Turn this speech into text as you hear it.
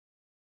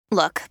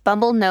Look,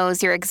 Bumble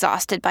knows you're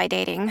exhausted by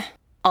dating.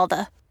 All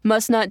the,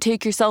 must not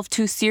take yourself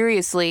too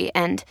seriously,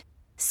 and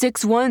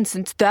 6'1"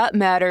 since that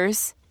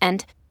matters.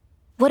 And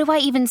what do I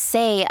even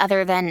say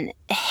other than,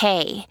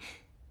 hey?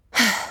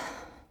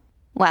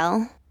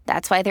 Well,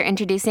 that's why they're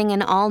introducing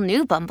an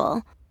all-new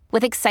Bumble,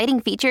 with exciting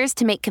features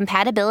to make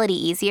compatibility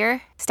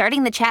easier,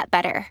 starting the chat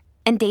better,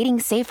 and dating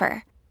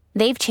safer.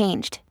 They've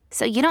changed,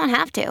 so you don't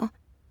have to.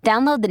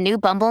 Download the new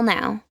Bumble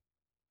now.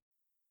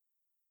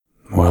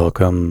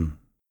 Welcome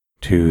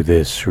to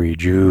this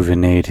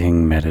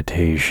rejuvenating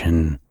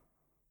meditation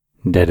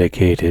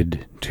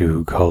dedicated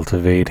to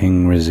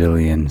cultivating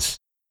resilience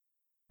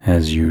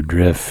as you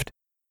drift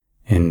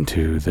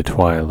into the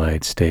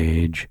twilight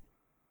stage,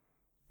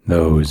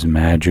 those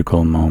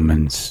magical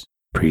moments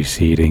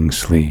preceding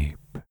sleep.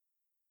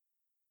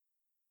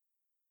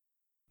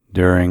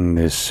 During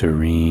this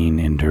serene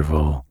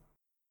interval,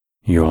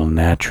 you'll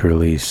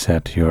naturally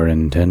set your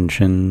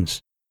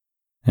intentions,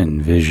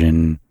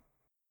 envision,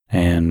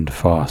 and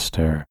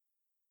foster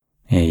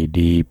a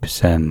deep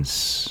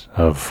sense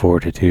of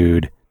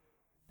fortitude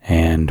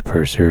and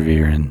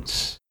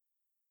perseverance.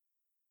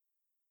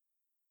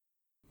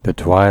 The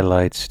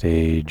twilight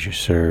stage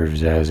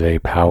serves as a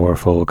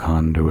powerful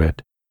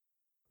conduit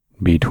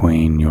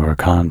between your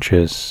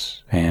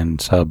conscious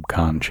and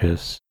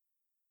subconscious,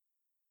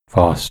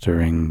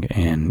 fostering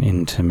an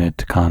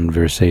intimate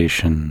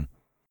conversation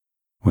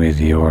with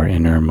your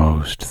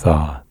innermost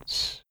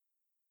thoughts.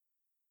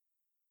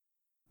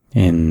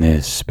 In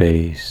this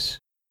space,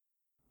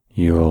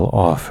 you'll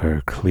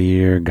offer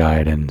clear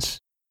guidance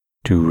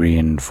to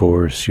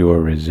reinforce your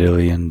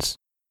resilience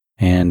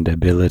and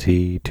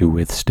ability to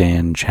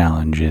withstand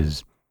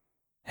challenges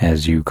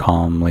as you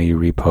calmly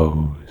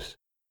repose.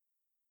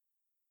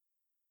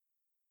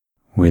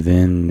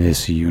 Within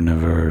this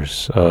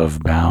universe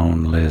of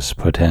boundless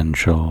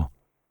potential,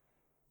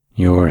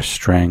 your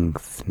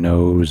strength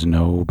knows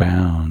no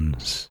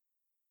bounds.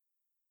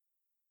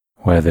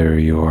 Whether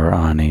you're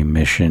on a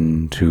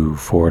mission to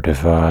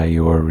fortify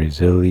your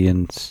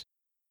resilience,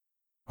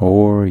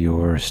 or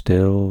you're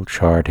still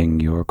charting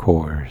your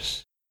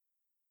course,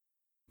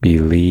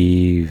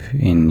 believe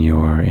in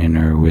your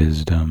inner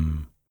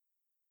wisdom.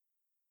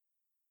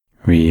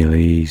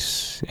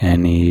 Release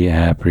any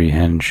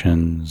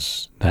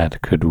apprehensions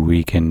that could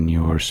weaken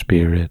your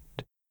spirit,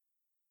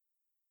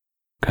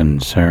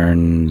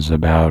 concerns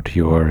about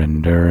your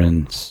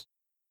endurance,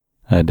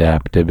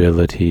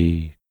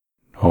 adaptability,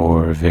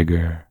 or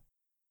vigor.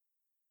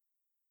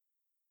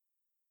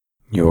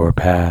 Your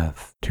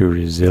path to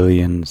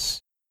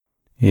resilience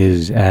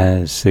is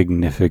as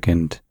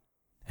significant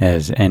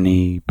as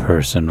any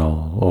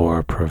personal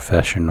or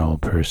professional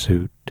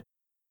pursuit.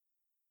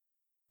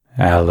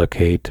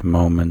 Allocate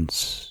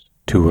moments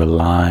to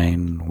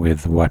align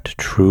with what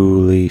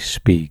truly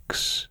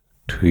speaks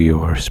to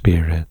your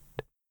spirit.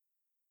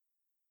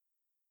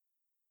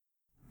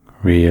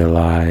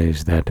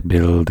 Realize that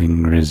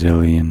building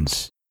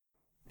resilience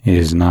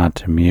is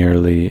not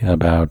merely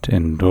about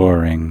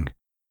enduring,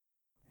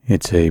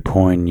 it's a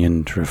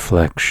poignant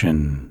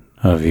reflection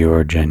of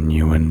your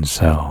genuine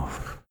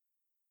self.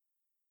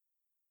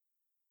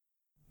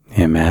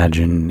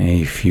 Imagine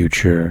a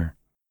future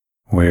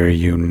where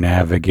you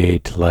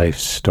navigate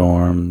life's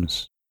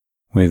storms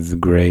with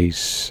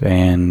grace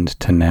and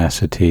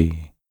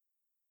tenacity.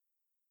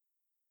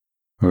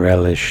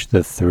 Relish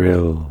the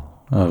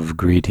thrill of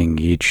greeting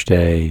each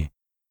day,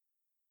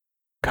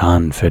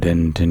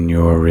 confident in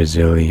your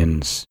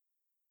resilience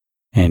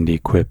and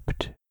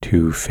equipped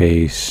to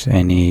face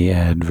any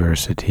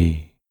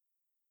adversity.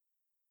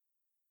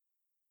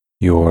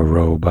 Your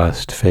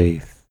robust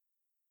faith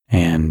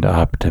and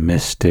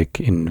optimistic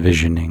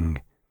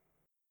envisioning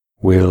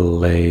will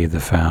lay the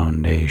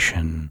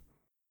foundation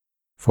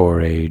for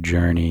a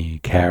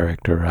journey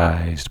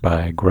characterized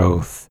by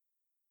growth,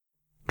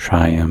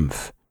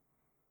 triumph,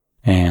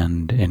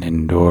 and an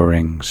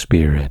enduring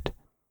spirit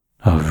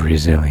of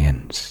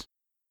resilience.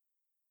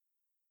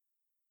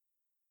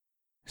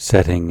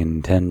 Setting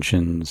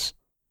intentions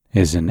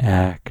is an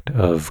act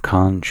of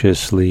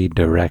consciously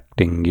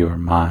directing your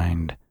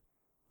mind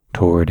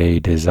toward a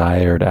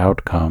desired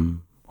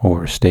outcome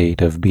or state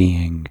of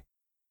being.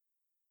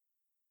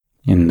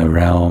 In the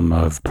realm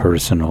of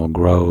personal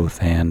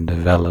growth and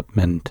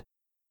development,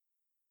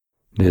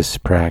 this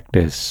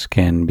practice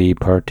can be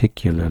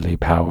particularly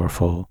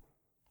powerful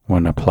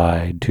when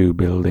applied to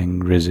building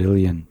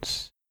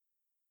resilience.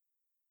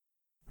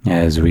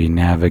 As we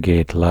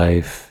navigate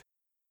life,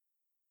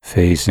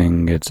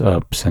 facing its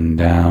ups and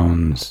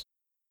downs,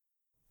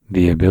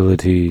 the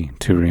ability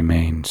to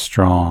remain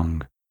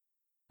strong,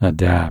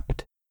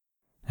 adapt,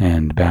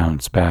 and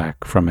bounce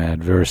back from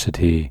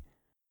adversity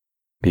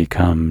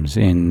becomes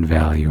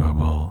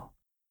invaluable.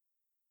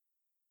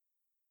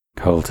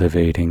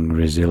 Cultivating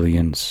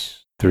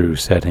resilience through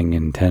setting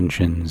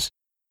intentions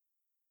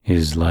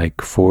is like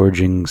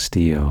forging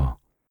steel.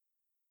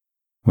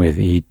 With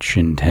each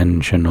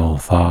intentional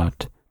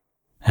thought,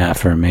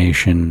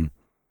 affirmation,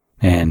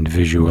 and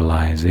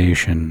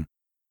visualization,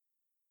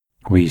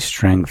 we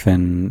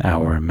strengthen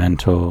our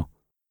mental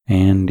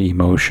and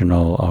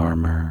emotional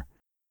armor,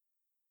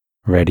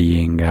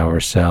 readying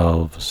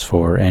ourselves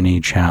for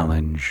any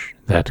challenge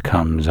that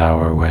comes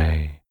our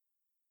way.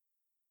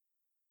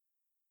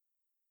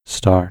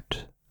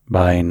 Start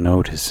by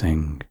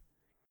noticing.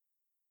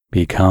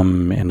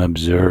 Become an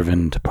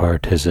observant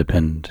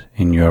participant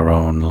in your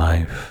own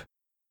life.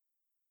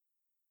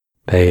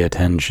 Pay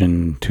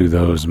attention to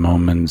those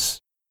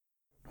moments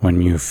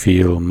when you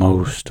feel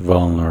most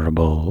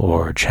vulnerable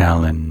or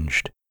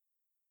challenged.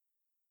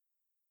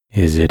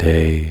 Is it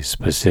a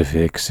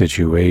specific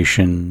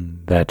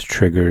situation that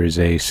triggers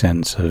a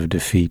sense of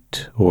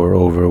defeat or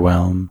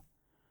overwhelm?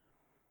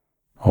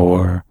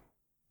 Or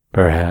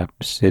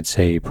perhaps it's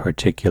a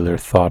particular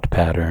thought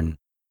pattern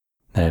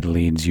that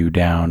leads you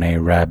down a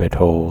rabbit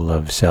hole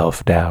of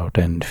self-doubt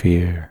and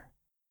fear.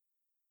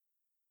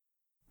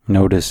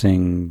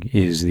 Noticing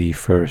is the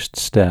first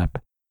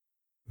step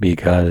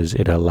because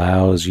it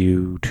allows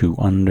you to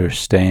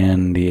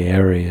understand the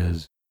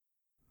areas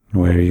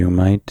where you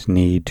might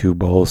need to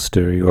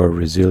bolster your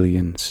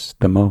resilience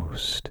the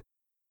most.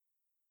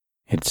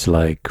 It's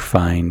like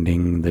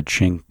finding the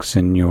chinks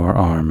in your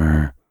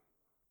armor.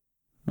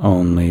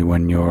 Only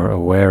when you're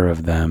aware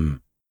of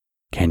them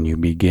can you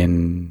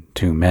begin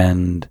to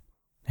mend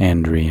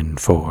and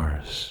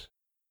reinforce.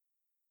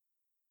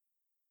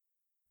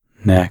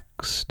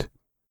 Next,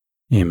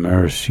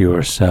 immerse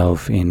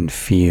yourself in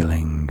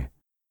feeling.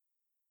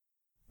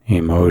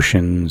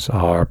 Emotions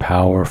are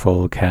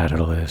powerful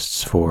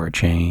catalysts for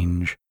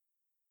change.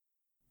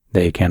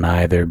 They can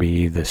either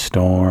be the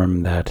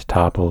storm that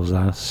topples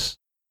us,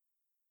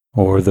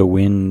 or the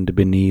wind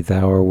beneath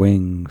our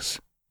wings,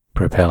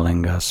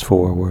 propelling us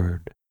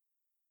forward.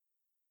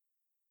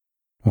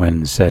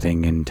 When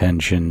setting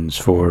intentions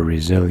for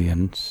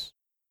resilience,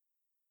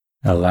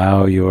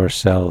 allow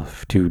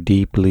yourself to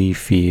deeply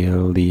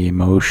feel the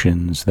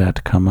emotions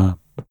that come up.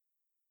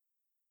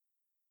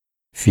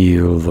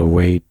 Feel the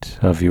weight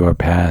of your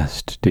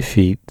past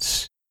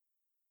defeats,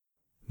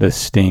 the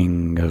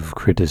sting of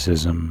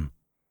criticism,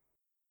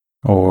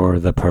 or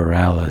the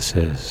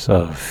paralysis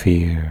of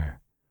fear.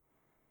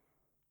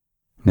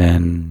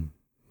 Then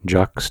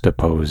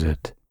juxtapose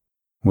it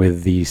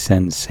with the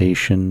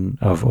sensation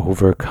of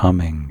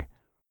overcoming,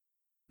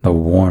 the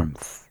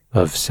warmth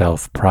of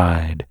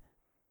self-pride,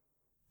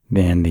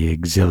 and the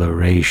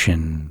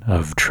exhilaration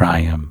of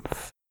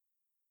triumph.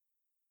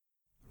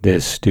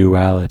 This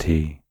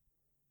duality,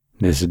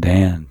 this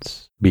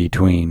dance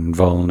between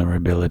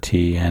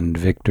vulnerability and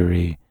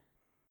victory,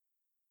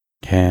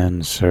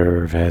 can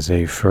serve as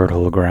a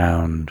fertile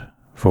ground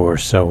for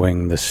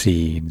sowing the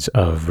seeds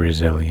of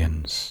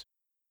resilience.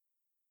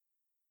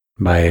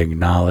 By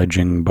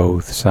acknowledging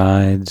both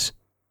sides,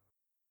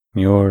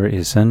 you're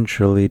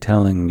essentially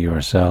telling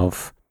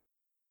yourself,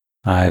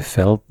 I've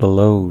felt the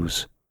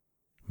lows,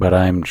 but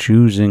I'm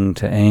choosing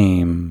to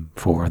aim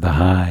for the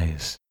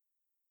highs.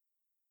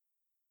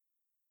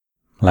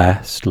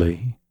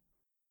 Lastly,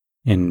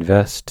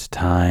 invest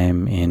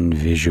time in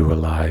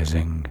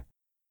visualizing.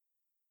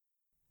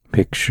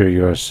 Picture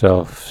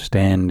yourself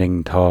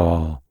standing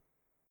tall,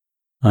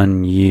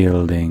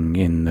 unyielding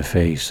in the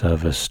face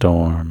of a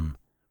storm.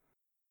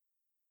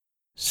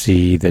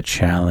 See the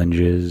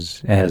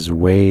challenges as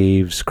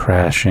waves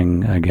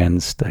crashing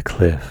against a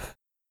cliff,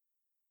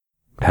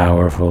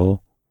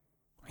 powerful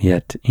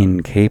yet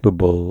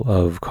incapable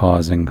of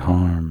causing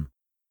harm.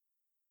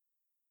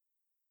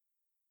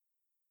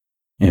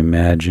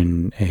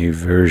 Imagine a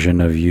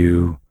version of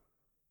you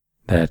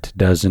that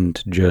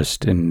doesn't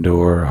just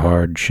endure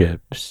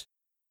hardships,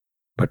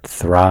 but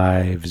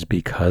thrives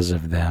because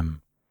of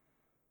them,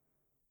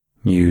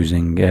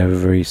 using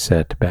every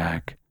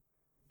setback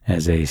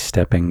as a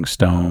stepping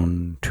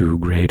stone to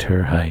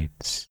greater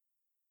heights.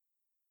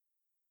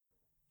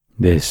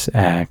 This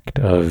act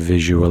of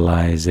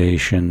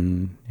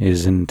visualization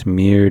isn't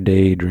mere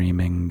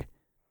daydreaming.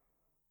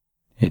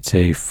 It's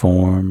a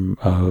form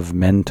of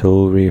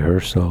mental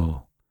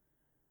rehearsal.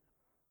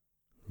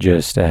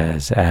 Just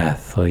as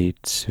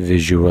athletes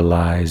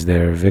visualize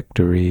their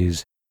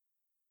victories,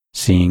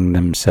 seeing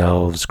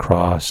themselves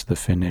cross the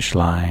finish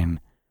line,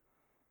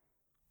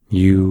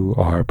 you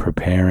are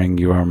preparing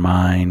your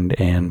mind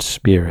and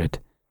spirit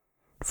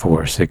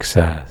for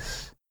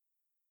success.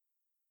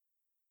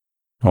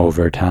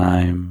 Over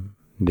time,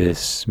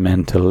 this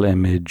mental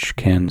image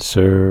can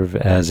serve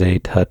as a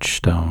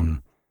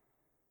touchstone,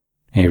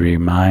 a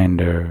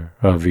reminder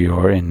of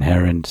your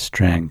inherent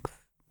strength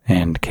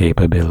and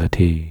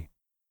capability.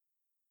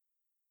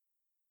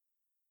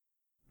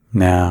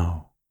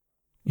 Now,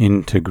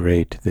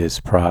 integrate this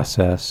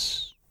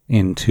process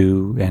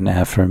into an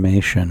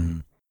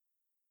affirmation.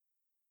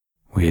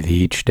 With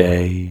each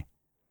day,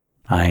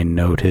 I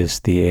notice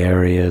the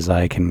areas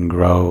I can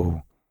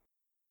grow.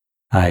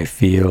 I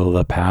feel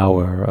the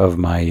power of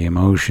my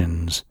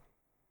emotions,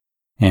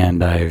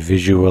 and I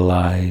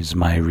visualize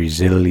my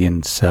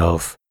resilient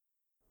self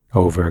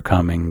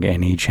overcoming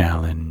any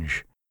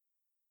challenge.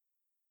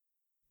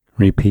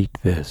 Repeat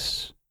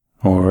this,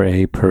 or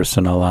a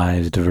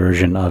personalized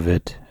version of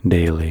it,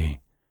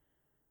 daily.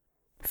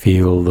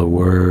 Feel the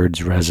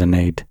words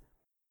resonate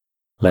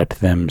Let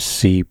them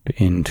seep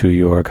into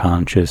your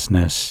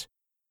consciousness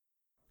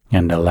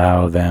and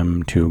allow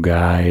them to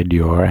guide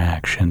your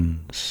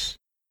actions.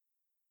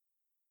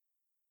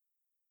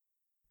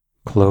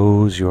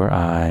 Close your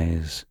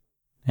eyes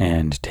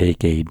and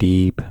take a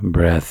deep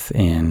breath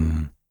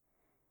in,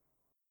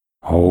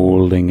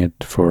 holding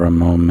it for a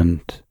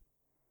moment,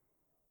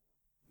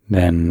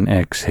 then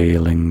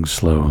exhaling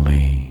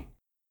slowly.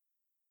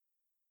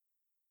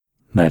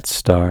 Let's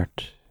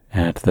start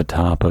at the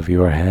top of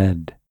your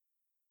head.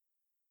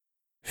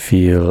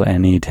 Feel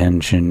any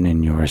tension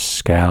in your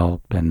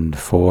scalp and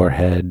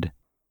forehead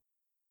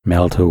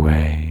melt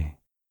away.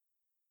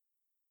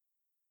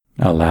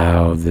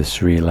 Allow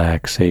this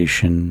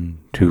relaxation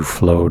to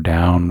flow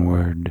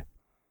downward,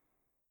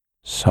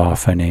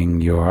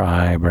 softening your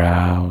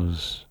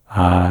eyebrows,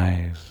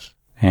 eyes,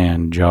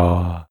 and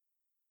jaw.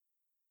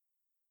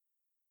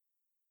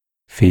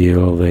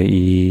 Feel the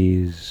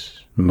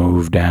ease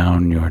move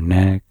down your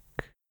neck,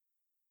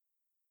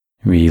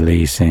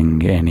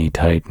 releasing any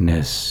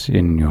tightness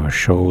in your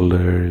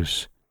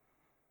shoulders.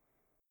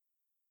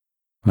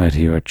 Let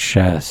your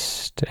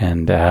chest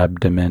and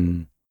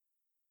abdomen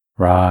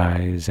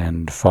rise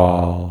and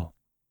fall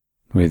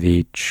with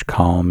each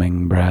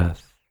calming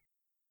breath.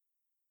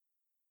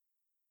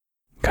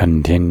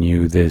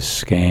 Continue this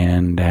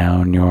scan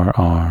down your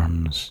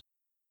arms,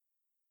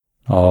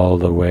 all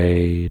the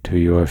way to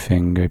your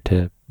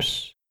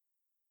fingertips.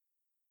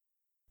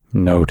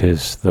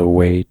 Notice the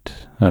weight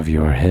of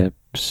your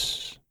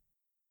hips,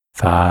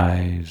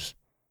 thighs,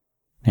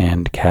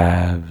 and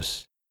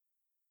calves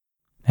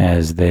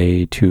as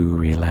they too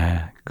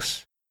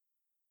relax.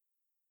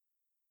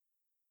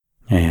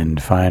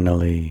 And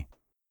finally,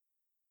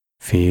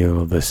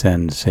 feel the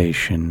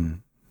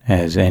sensation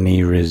as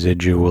any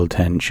residual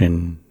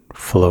tension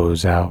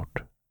flows out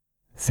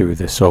through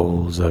the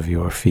soles of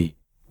your feet.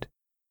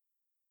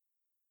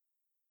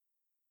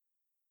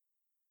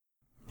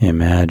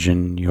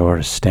 Imagine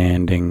you're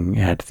standing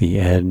at the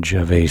edge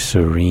of a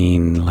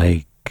serene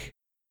lake,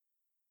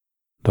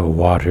 the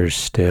water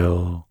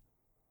still,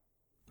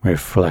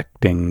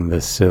 reflecting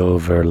the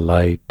silver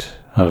light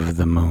of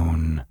the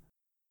moon.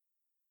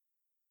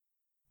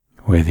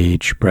 With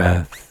each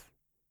breath,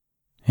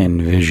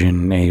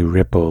 envision a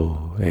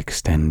ripple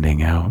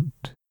extending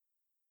out,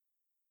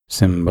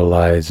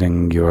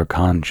 symbolizing your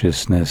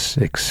consciousness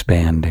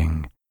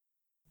expanding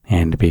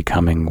and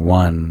becoming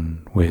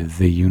one with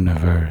the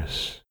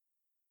universe.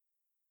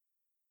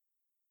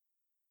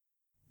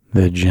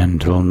 The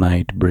gentle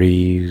night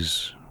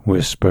breeze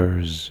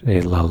whispers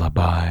a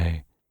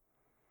lullaby,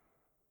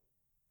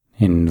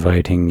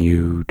 inviting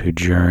you to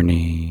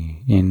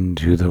journey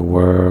into the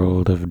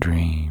world of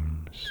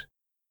dreams.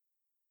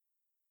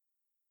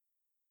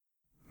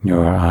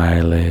 Your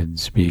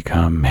eyelids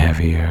become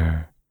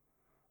heavier,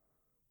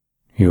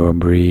 your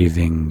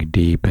breathing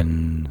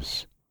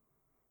deepens,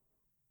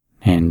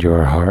 and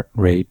your heart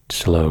rate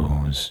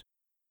slows,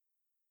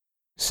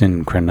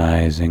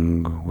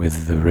 synchronizing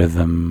with the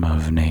rhythm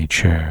of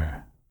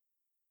nature.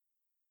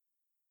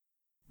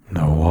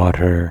 The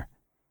water,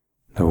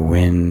 the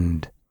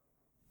wind,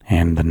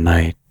 and the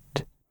night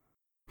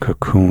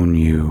cocoon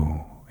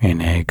you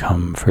in a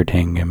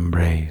comforting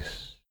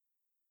embrace.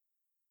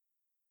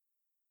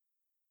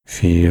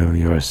 Feel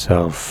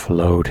yourself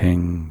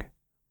floating,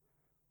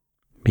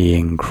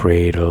 being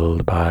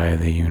cradled by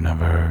the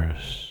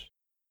universe,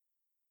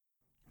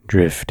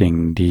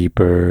 drifting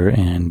deeper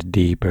and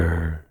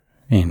deeper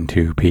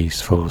into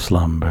peaceful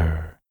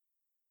slumber.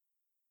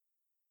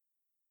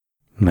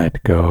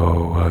 Let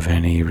go of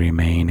any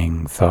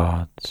remaining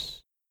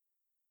thoughts,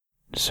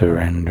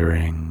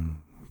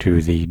 surrendering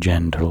to the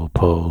gentle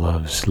pull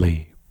of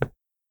sleep.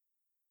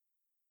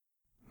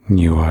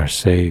 You are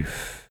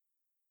safe.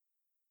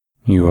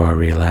 You are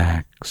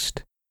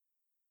relaxed,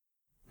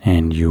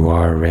 and you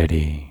are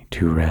ready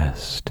to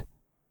rest.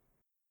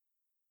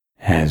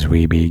 As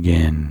we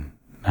begin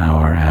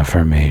our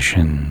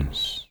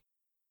affirmations.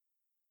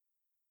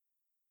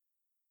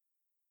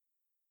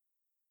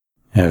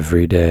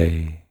 Every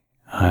day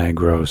I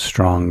grow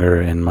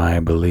stronger in my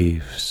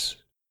beliefs,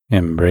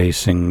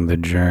 embracing the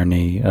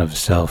journey of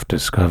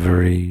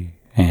self-discovery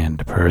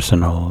and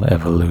personal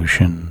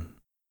evolution.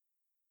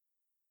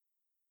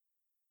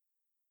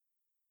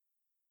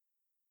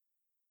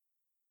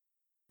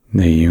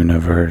 The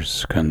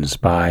universe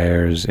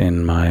conspires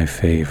in my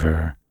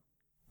favor,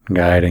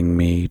 guiding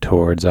me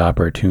towards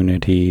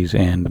opportunities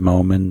and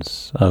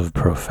moments of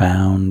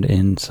profound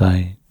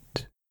insight.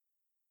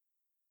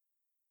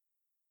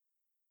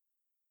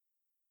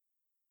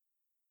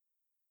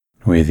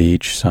 With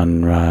each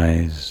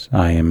sunrise,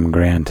 I am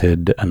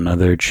granted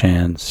another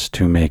chance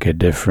to make a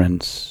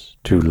difference,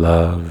 to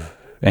love,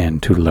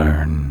 and to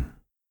learn.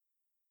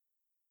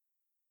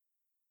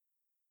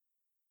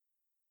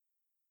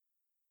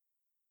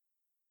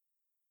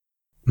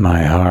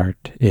 My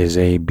heart is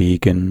a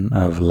beacon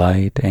of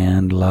light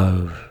and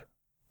love,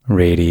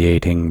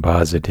 radiating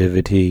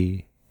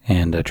positivity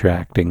and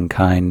attracting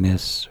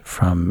kindness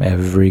from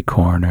every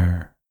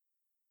corner.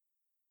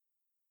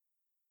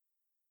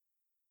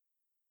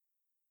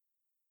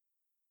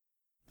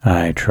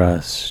 I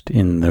trust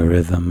in the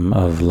rhythm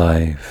of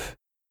life,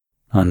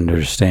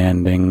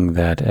 understanding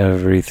that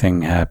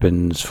everything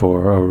happens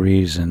for a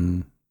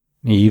reason,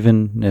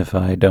 even if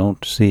I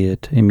don't see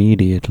it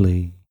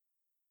immediately.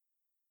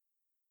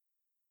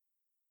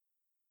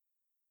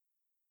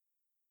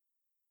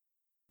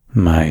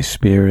 My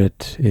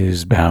spirit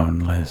is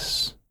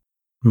boundless,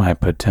 my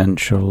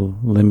potential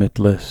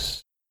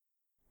limitless.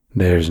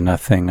 There's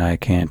nothing I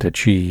can't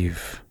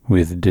achieve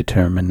with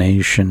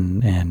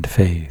determination and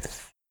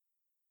faith.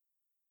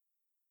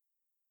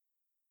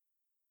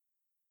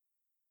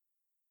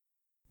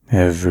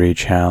 Every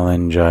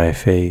challenge I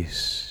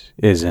face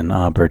is an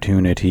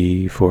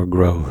opportunity for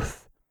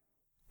growth,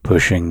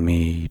 pushing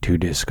me to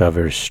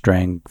discover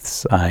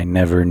strengths I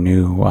never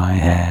knew I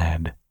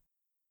had.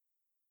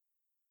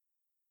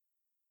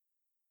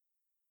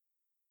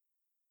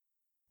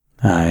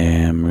 I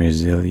am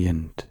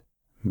resilient,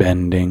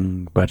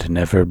 bending but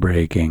never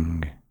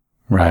breaking,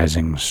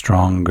 rising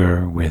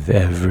stronger with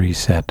every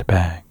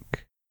setback.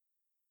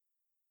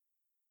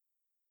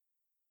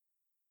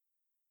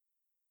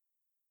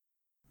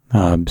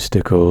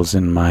 Obstacles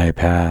in my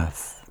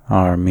path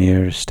are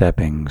mere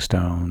stepping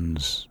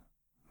stones,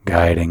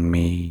 guiding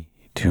me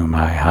to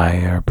my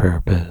higher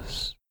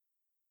purpose.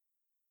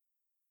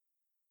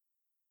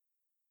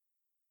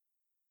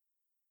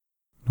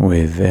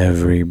 With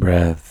every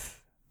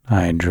breath,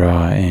 I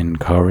draw in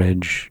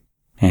courage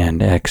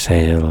and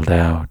exhaled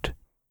out,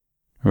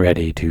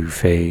 ready to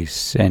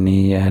face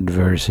any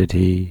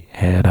adversity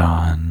head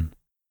on.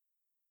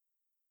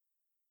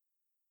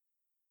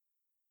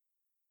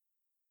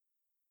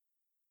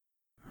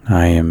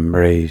 I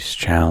embrace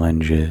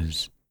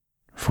challenges,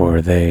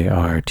 for they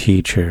are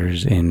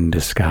teachers in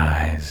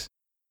disguise,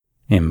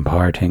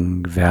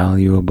 imparting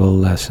valuable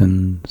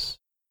lessons.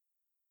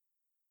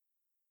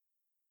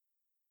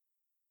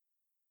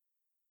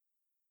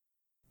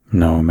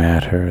 No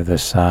matter the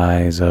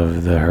size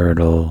of the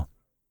hurdle,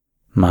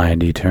 my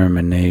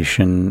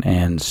determination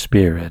and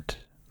spirit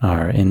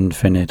are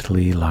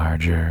infinitely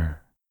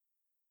larger.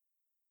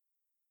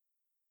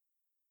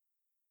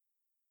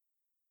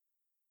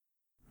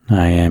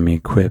 I am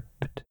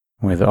equipped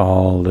with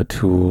all the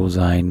tools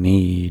I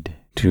need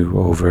to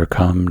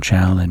overcome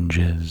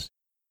challenges,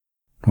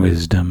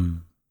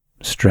 wisdom,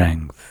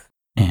 strength,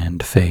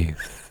 and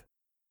faith.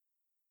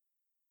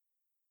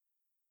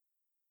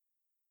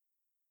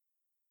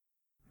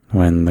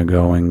 When the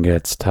going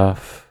gets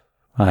tough,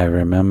 I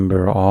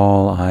remember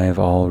all I've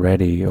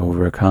already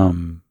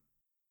overcome,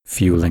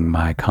 fueling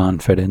my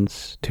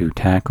confidence to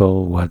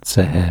tackle what's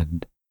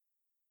ahead.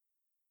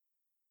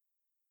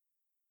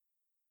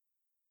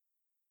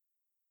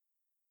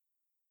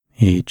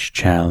 Each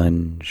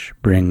challenge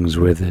brings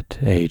with it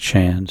a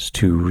chance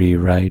to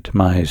rewrite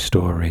my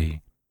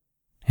story,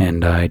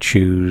 and I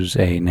choose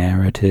a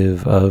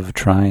narrative of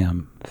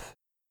triumph.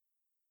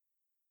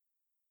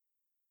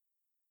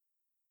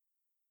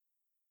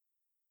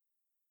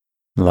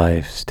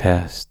 Life's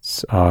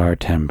tests are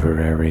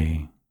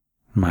temporary.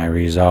 My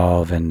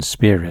resolve and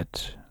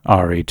spirit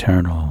are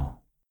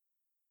eternal.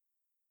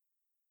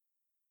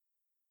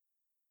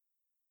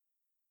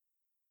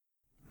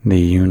 The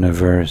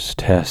universe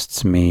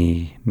tests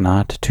me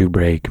not to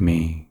break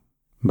me,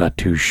 but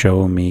to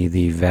show me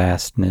the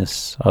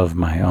vastness of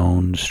my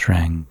own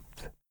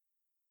strength.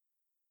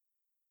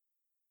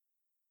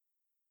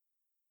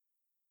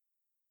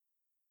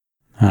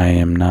 I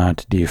am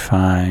not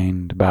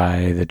defined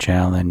by the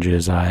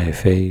challenges I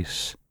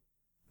face,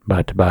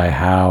 but by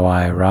how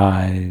I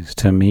rise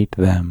to meet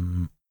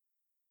them.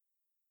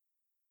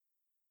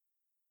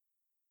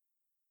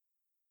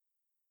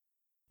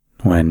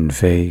 When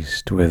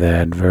faced with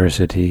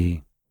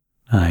adversity,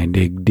 I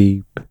dig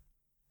deep,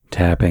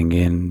 tapping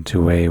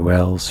into a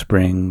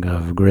wellspring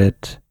of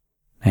grit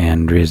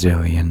and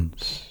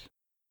resilience.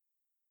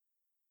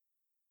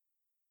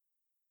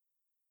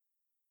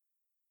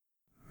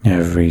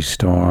 Every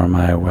storm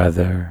I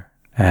weather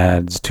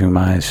adds to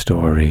my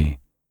story,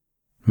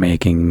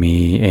 making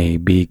me a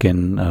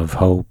beacon of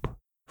hope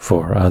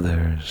for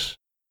others.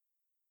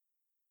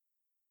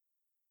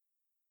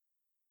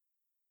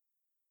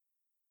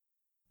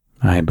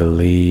 I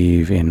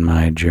believe in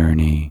my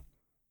journey,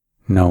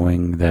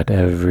 knowing that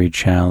every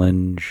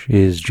challenge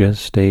is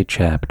just a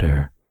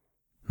chapter,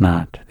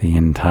 not the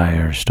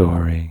entire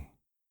story.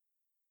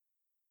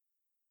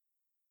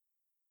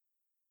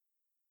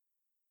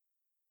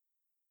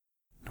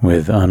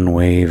 With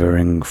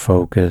unwavering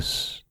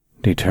focus,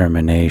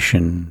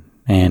 determination,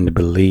 and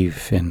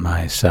belief in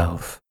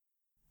myself,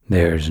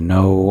 there's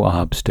no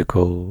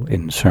obstacle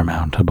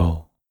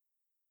insurmountable.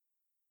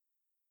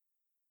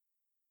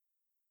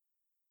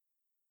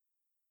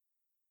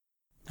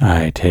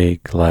 I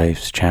take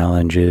life's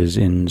challenges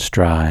in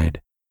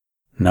stride,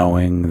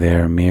 knowing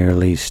they're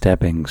merely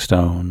stepping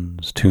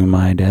stones to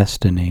my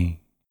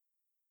destiny.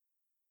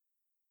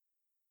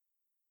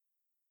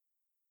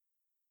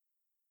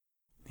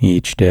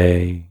 Each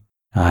day,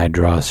 I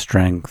draw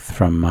strength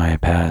from my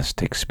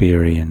past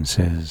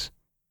experiences,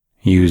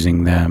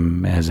 using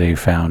them as a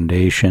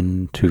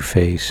foundation to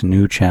face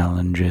new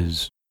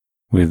challenges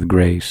with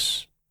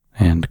grace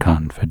and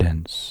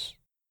confidence.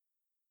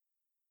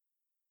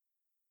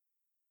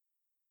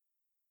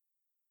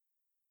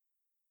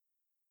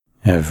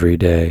 Every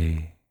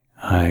day,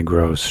 I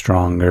grow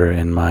stronger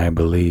in my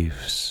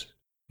beliefs,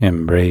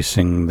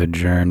 embracing the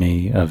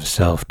journey of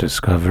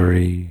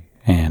self-discovery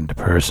and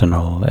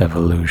personal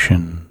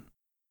evolution.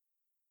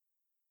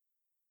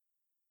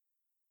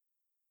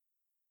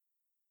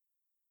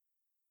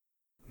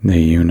 The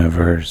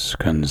universe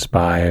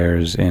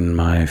conspires in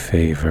my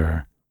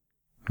favor,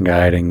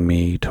 guiding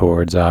me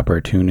towards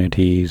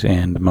opportunities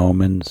and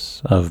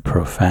moments of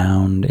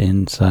profound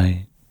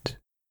insight.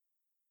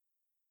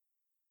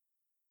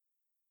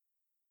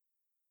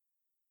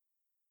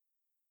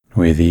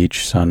 With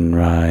each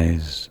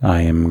sunrise,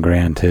 I am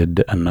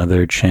granted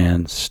another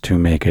chance to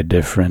make a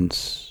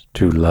difference,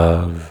 to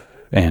love,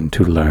 and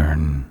to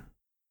learn.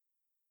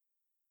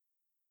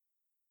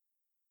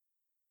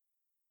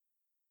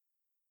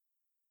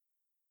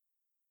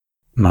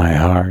 My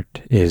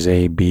heart is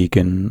a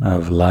beacon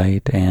of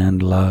light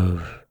and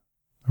love,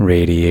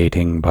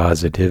 radiating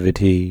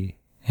positivity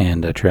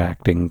and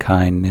attracting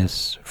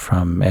kindness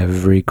from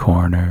every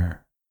corner.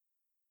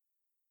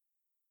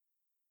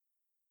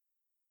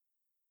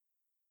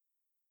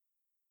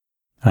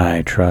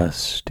 I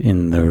trust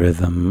in the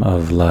rhythm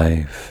of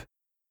life,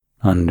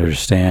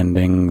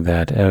 understanding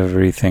that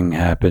everything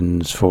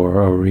happens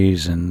for a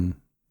reason,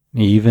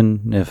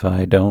 even if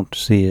I don't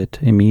see it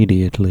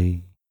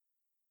immediately.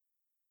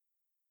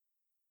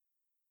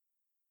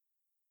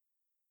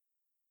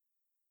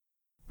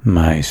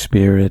 My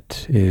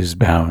spirit is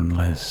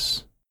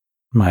boundless,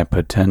 my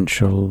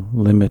potential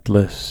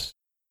limitless.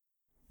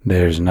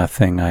 There's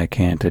nothing I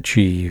can't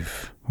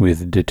achieve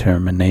with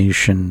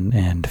determination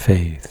and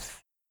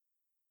faith.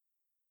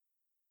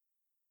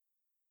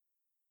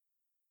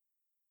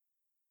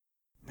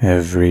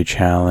 Every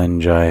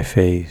challenge I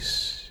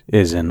face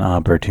is an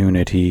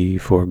opportunity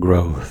for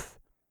growth,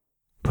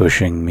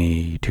 pushing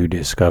me to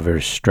discover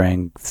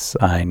strengths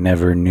I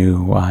never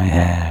knew I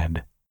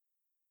had.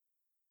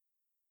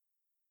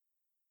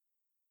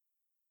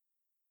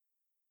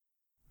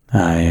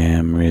 I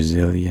am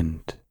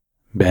resilient,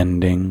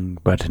 bending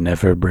but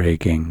never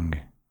breaking,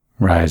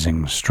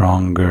 rising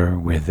stronger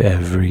with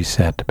every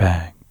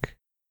setback.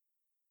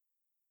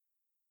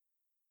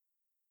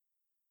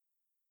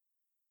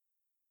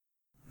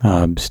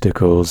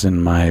 Obstacles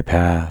in my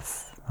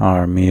path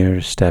are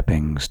mere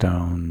stepping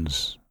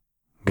stones,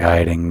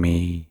 guiding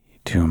me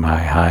to my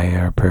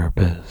higher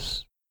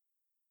purpose.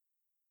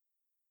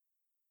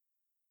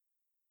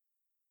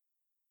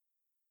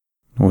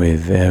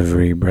 With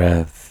every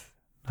breath,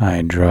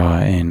 I draw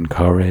in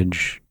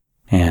courage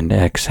and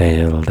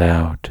exhaled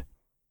out,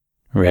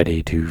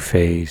 ready to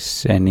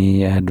face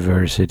any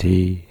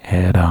adversity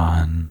head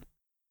on.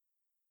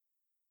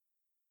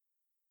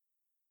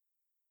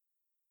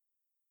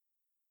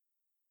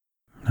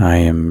 I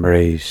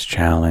embrace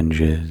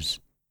challenges,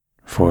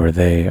 for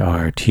they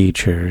are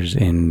teachers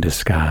in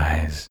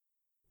disguise,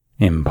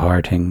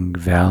 imparting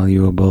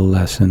valuable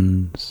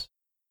lessons.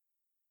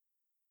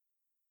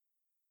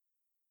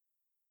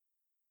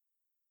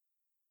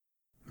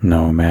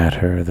 No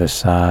matter the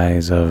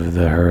size of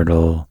the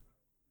hurdle,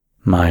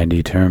 my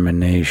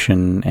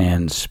determination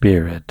and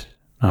spirit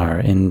are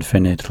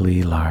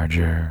infinitely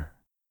larger.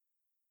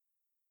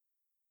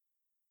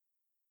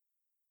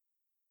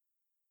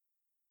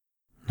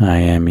 I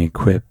am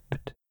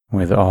equipped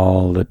with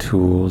all the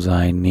tools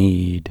I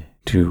need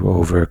to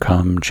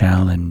overcome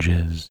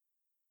challenges,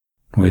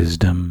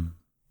 wisdom,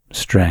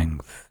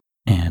 strength,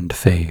 and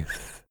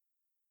faith.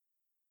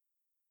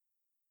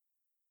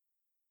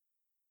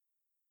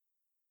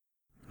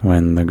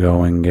 When the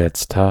going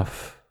gets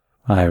tough,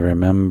 I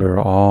remember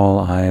all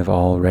I've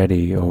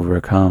already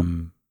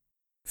overcome,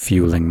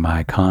 fueling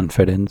my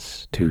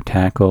confidence to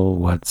tackle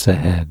what's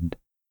ahead.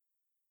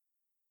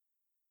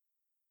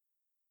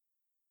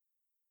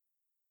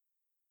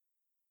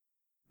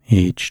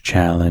 Each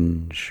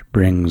challenge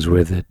brings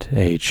with it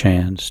a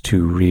chance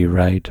to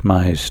rewrite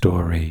my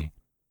story,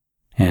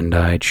 and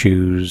I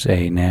choose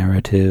a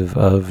narrative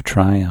of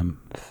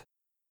triumph.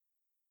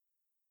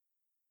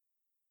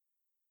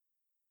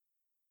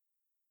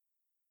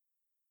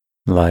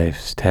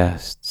 Life's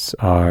tests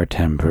are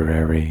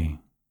temporary.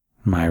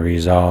 My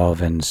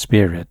resolve and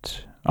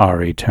spirit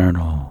are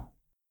eternal.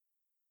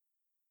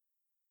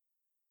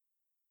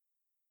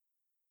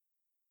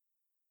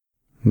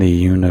 The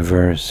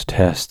universe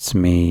tests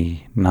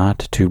me not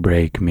to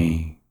break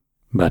me,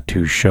 but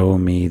to show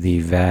me the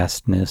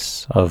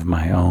vastness of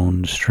my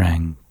own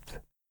strength.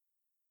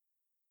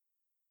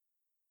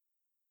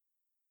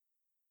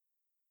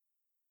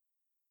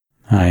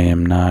 I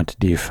am not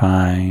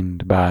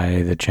defined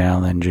by the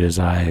challenges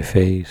I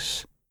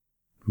face,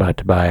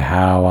 but by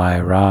how I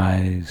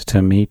rise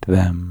to meet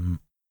them.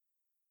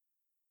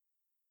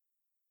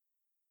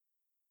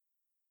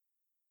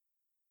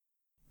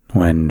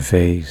 When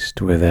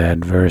faced with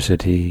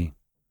adversity,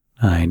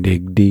 I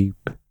dig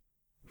deep,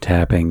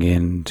 tapping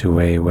into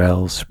a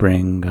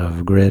wellspring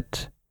of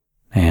grit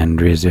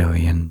and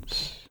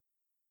resilience.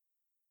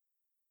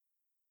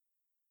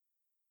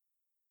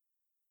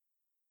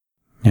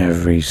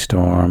 Every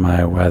storm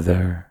I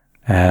weather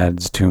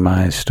adds to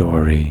my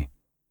story,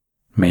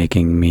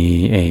 making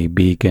me a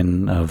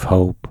beacon of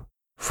hope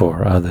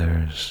for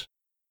others.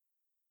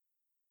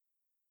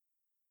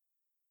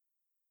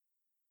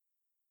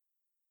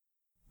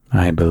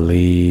 I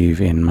believe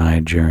in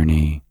my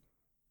journey,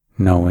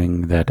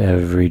 knowing that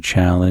every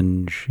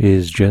challenge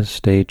is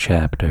just a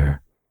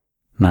chapter,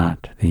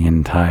 not the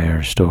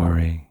entire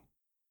story.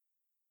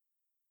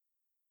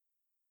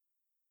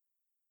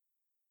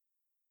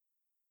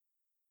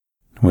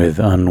 With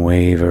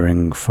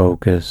unwavering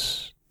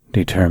focus,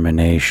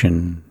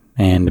 determination,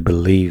 and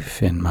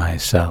belief in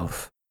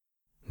myself,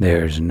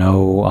 there's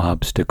no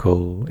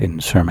obstacle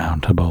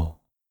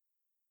insurmountable.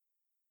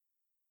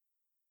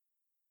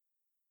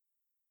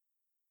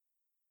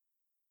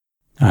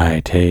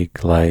 I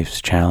take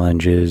life's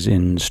challenges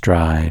in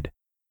stride,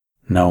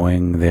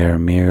 knowing they're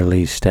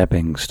merely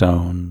stepping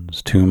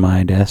stones to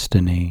my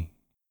destiny.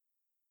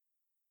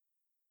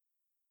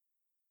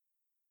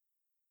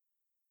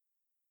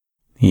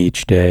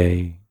 Each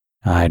day,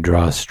 I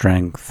draw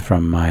strength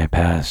from my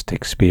past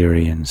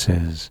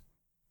experiences,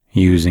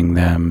 using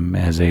them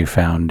as a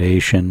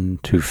foundation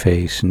to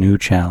face new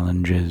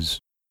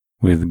challenges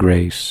with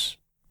grace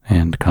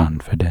and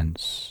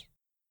confidence.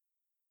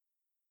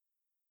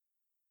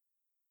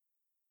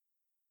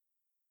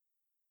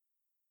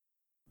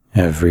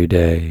 Every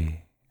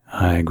day,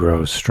 I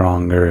grow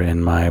stronger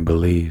in my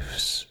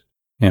beliefs,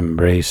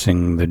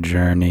 embracing the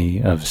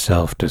journey of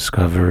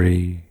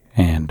self-discovery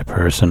and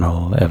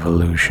personal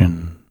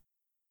evolution.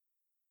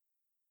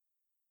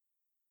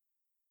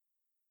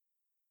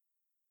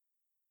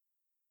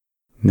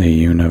 The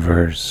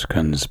universe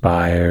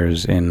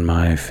conspires in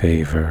my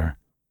favor,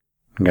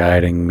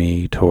 guiding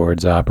me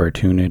towards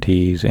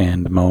opportunities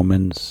and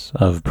moments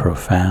of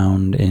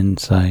profound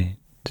insight.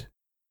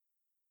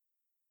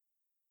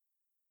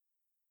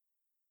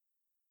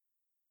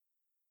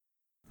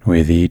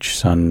 With each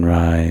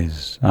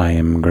sunrise, I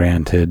am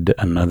granted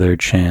another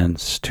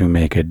chance to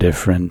make a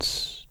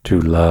difference, to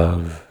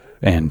love,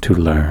 and to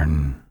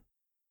learn.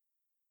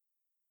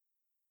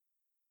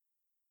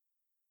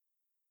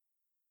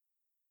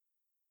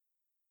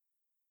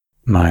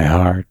 My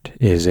heart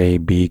is a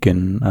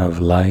beacon of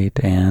light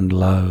and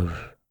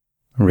love,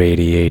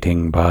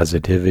 radiating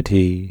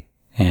positivity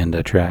and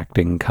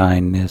attracting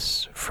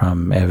kindness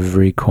from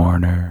every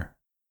corner.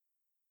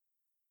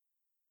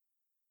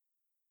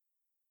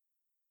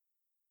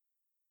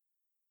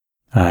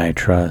 I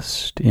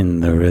trust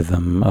in the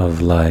rhythm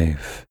of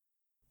life,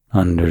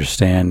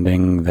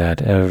 understanding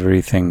that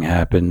everything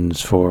happens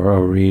for a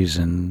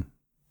reason,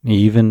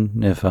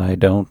 even if I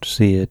don't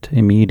see it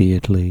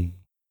immediately.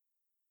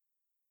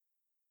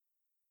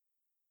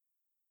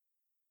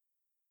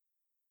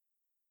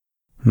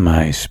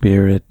 My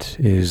spirit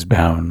is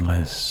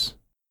boundless,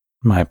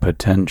 my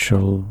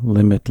potential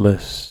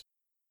limitless.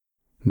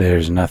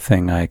 There's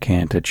nothing I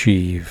can't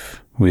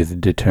achieve with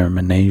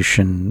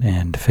determination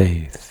and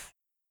faith.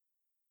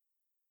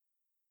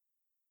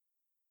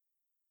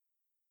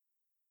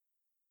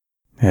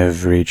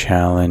 Every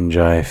challenge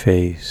I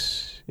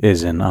face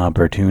is an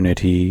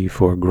opportunity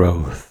for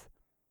growth,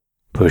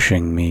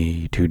 pushing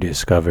me to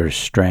discover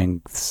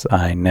strengths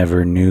I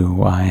never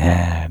knew I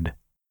had.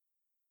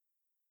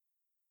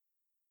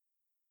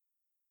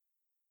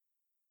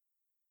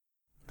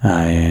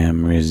 I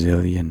am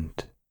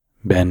resilient,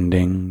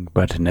 bending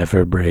but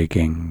never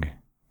breaking,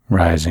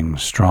 rising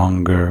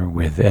stronger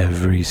with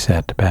every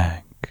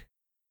setback.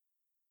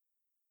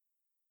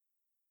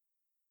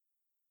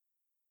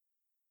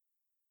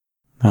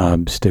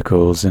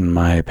 Obstacles in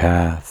my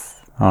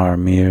path are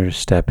mere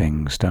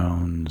stepping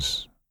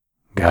stones,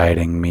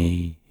 guiding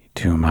me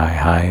to my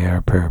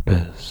higher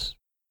purpose.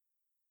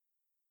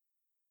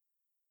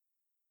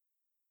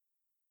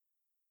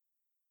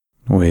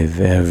 With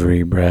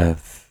every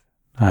breath,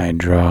 I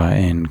draw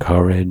in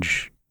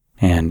courage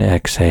and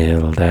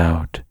exhaled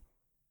out,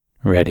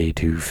 ready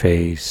to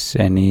face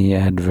any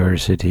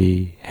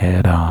adversity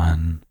head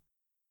on.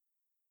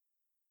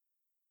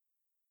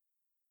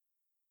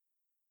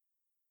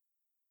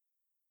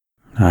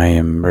 I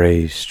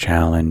embrace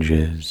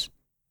challenges,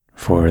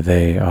 for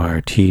they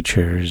are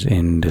teachers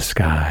in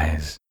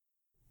disguise,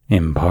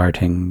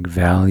 imparting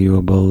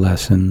valuable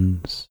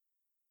lessons.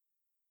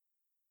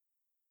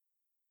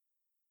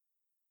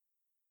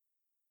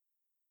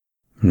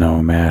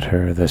 No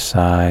matter the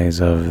size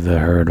of the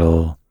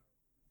hurdle,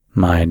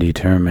 my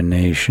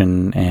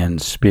determination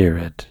and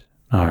spirit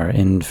are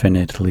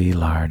infinitely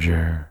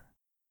larger.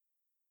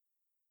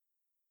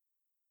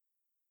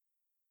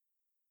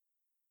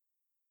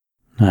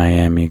 I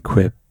am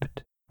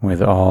equipped with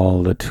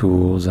all the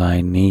tools I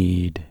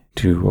need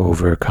to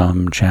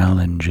overcome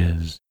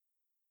challenges,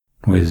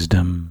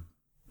 wisdom,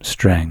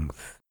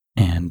 strength,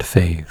 and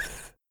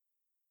faith.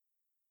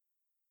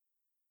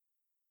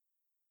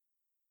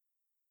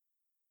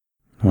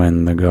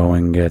 When the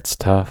going gets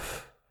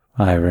tough,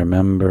 I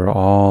remember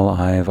all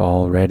I've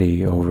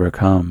already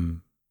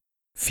overcome,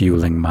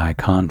 fueling my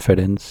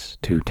confidence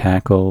to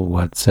tackle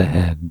what's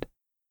ahead.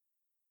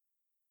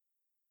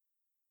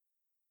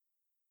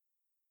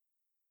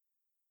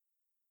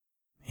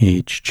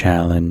 Each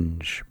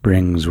challenge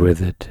brings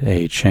with it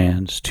a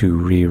chance to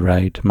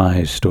rewrite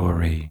my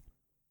story,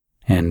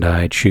 and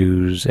I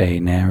choose a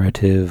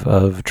narrative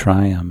of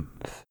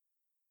triumph.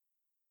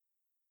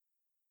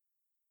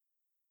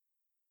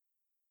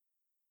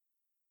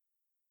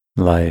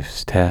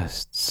 Life's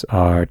tests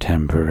are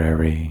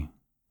temporary.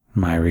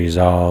 My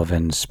resolve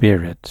and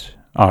spirit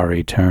are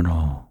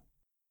eternal.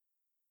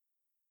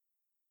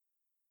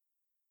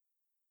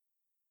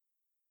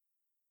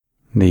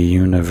 The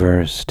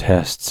universe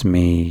tests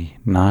me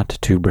not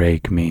to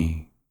break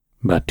me,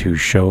 but to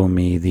show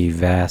me the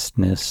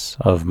vastness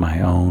of my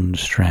own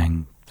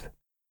strength.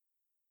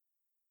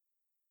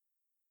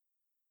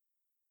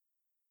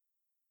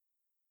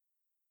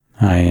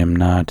 I am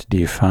not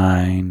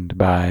defined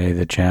by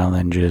the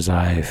challenges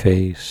I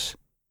face,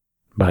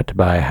 but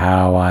by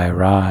how I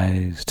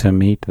rise to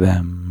meet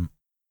them.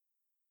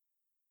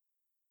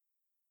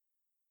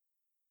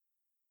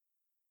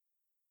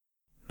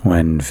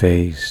 When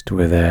faced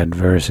with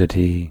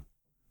adversity,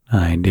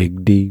 I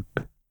dig deep,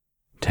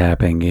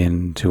 tapping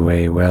into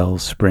a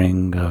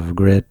wellspring of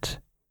grit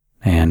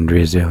and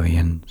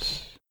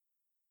resilience.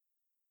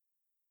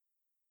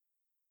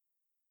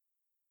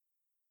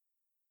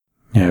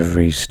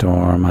 Every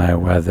storm I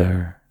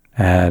weather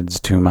adds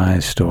to my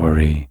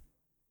story,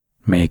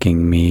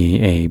 making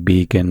me a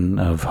beacon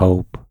of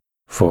hope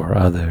for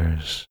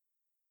others.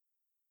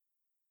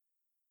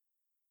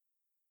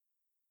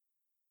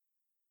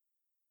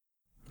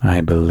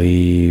 I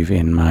believe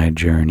in my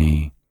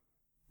journey,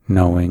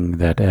 knowing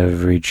that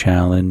every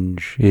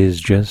challenge is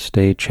just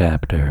a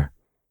chapter,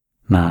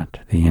 not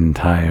the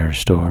entire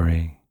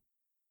story.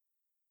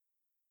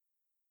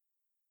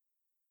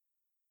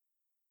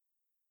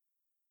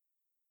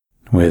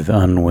 With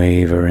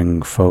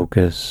unwavering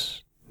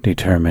focus,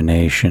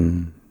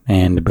 determination,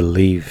 and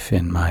belief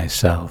in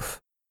myself,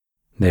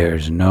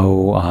 there's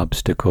no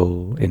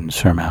obstacle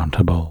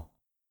insurmountable.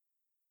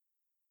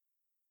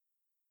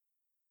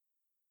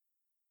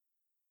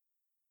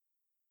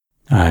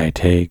 I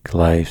take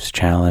life's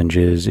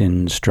challenges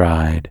in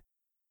stride,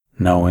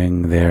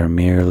 knowing they're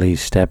merely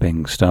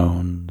stepping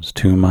stones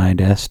to my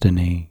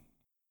destiny.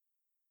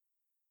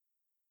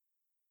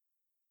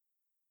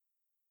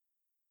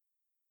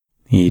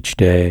 Each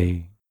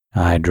day,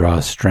 I draw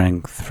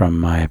strength from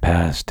my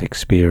past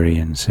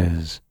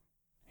experiences,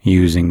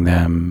 using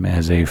them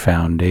as a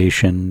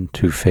foundation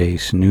to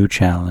face new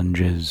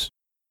challenges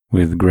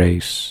with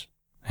grace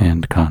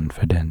and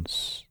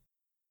confidence.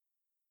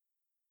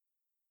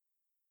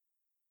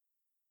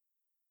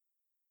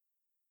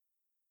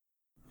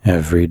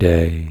 Every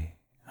day,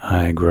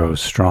 I grow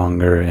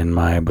stronger in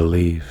my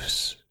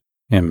beliefs,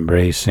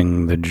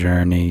 embracing the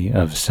journey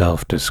of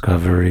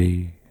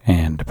self-discovery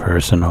and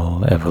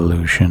personal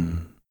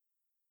evolution.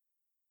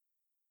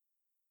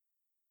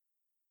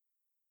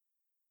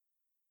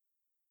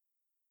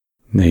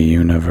 The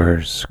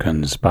universe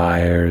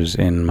conspires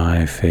in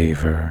my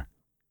favor,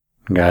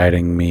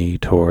 guiding me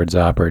towards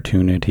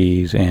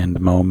opportunities and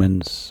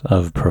moments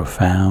of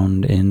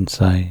profound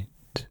insight.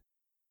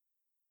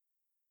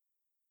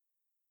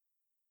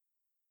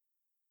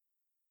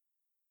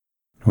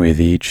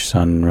 With each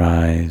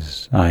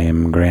sunrise, I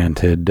am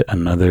granted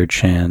another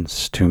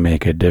chance to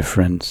make a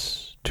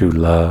difference, to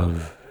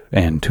love,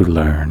 and to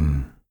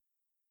learn.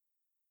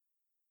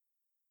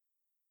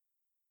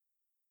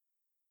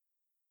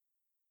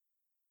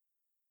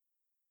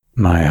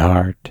 My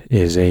heart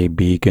is a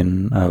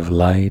beacon of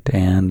light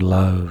and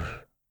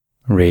love,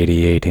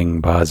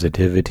 radiating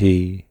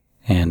positivity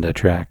and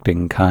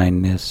attracting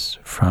kindness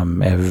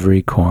from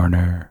every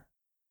corner.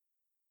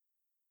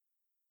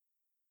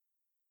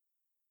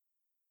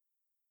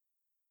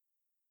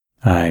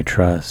 I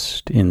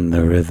trust in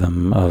the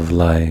rhythm of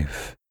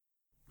life,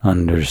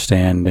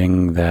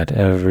 understanding that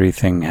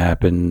everything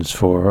happens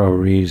for a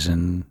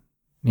reason,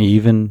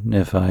 even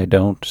if I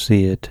don't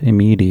see it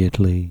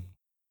immediately.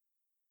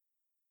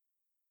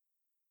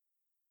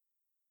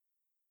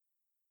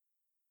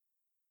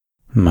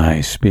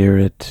 My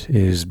spirit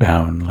is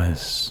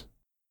boundless,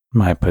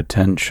 my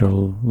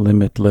potential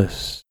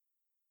limitless.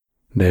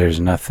 There's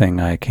nothing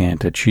I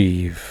can't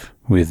achieve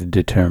with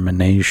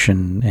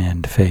determination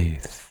and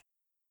faith.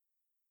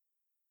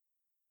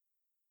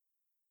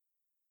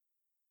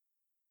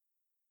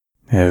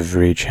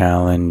 Every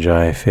challenge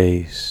I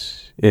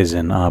face is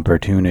an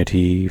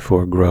opportunity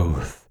for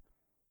growth,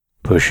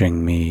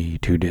 pushing me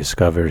to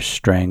discover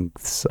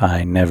strengths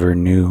I never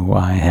knew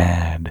I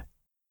had.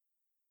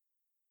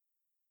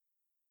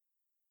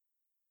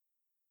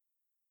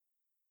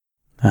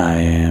 I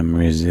am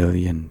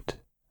resilient,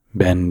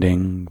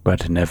 bending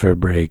but never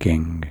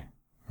breaking,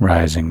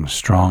 rising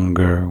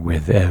stronger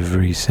with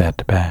every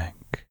setback.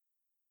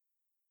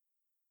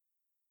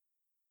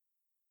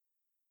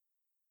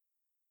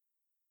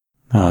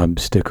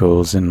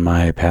 Obstacles in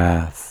my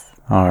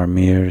path are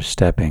mere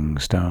stepping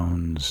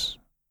stones,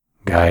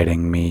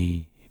 guiding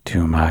me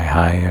to my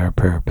higher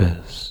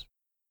purpose.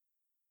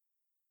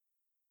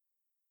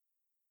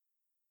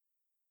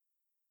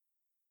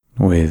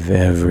 With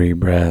every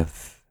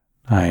breath,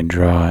 I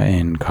draw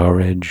in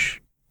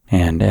courage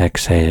and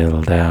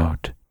exhaled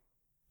out,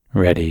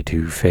 ready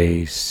to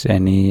face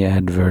any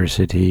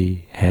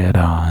adversity head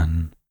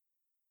on.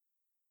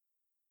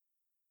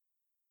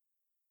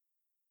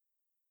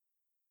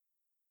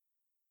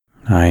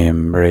 I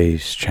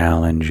embrace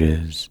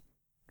challenges,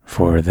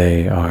 for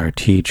they are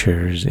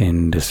teachers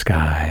in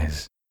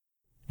disguise,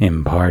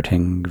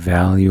 imparting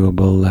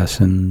valuable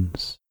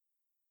lessons.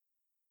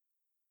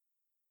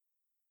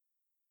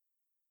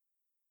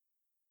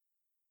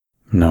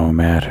 No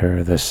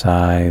matter the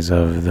size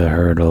of the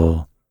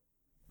hurdle,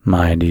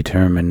 my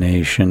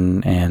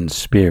determination and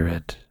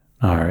spirit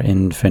are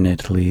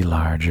infinitely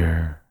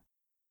larger.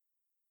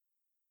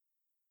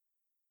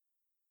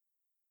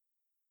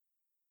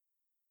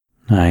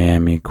 I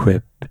am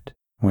equipped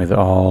with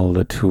all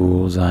the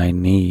tools I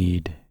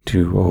need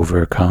to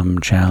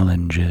overcome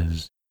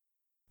challenges: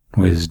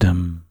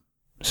 wisdom,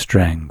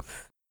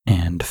 strength,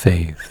 and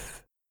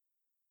faith.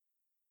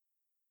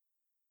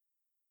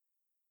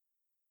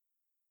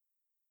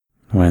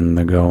 When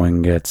the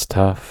going gets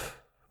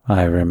tough,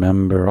 I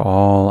remember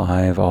all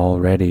I've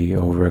already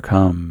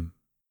overcome,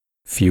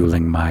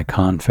 fueling my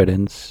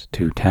confidence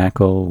to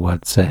tackle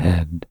what's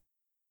ahead.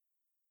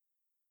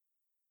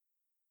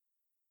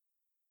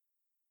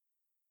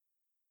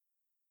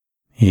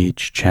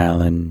 Each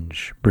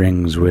challenge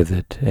brings with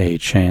it a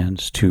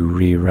chance to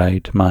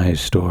rewrite my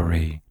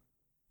story,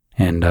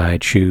 and I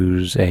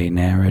choose a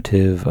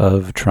narrative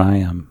of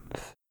triumph.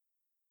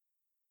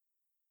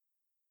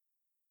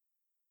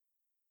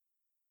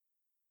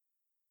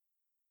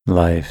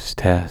 Life's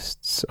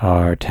tests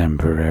are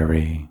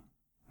temporary.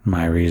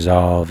 My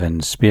resolve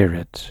and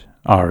spirit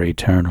are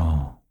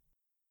eternal.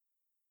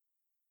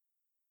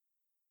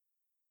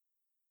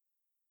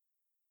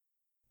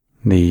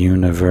 The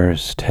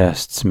universe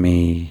tests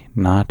me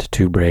not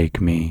to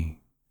break me,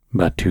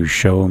 but to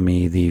show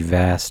me the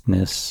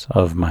vastness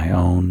of my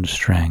own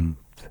strength.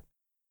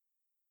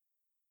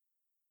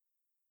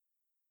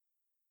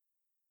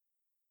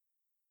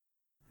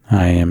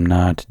 I am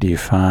not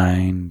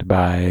defined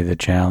by the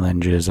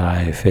challenges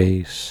I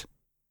face,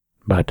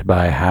 but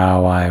by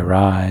how I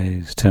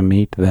rise to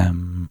meet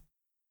them.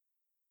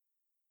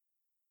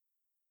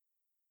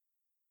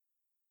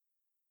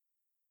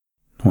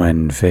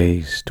 When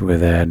faced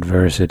with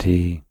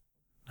adversity,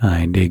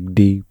 I dig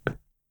deep,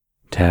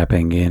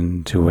 tapping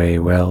into a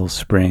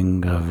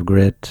wellspring of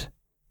grit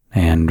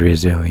and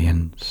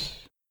resilience.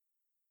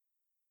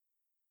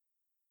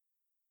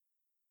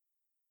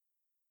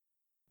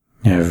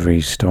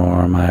 Every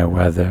storm I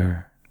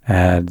weather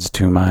adds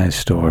to my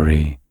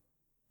story,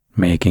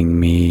 making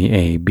me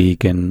a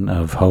beacon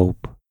of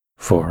hope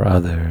for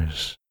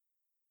others.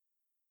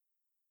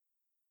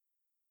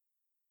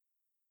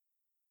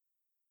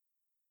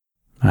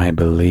 I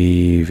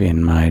believe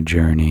in my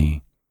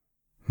journey,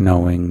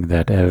 knowing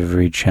that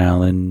every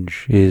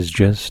challenge is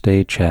just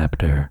a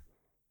chapter,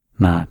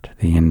 not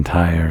the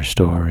entire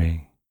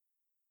story.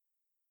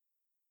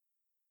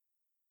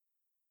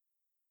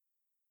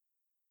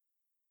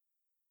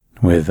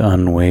 With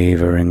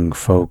unwavering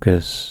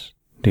focus,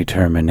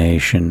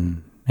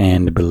 determination,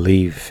 and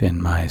belief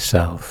in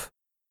myself,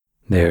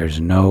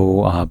 there's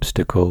no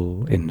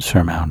obstacle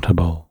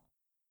insurmountable.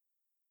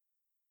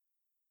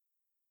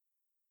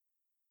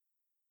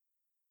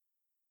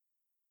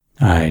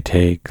 I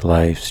take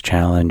life's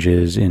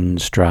challenges in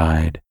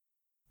stride,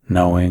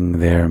 knowing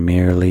they're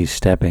merely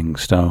stepping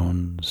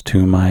stones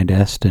to my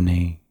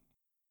destiny.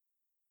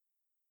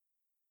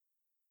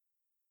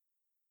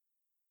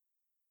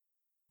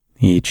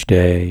 Each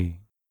day,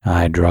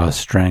 I draw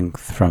strength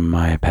from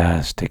my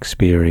past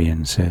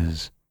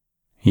experiences,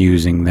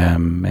 using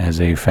them as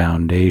a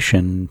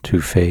foundation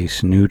to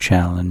face new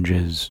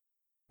challenges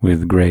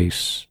with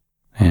grace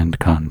and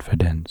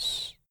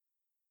confidence.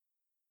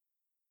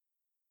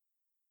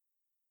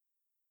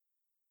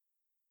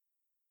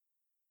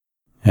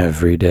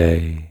 Every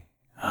day,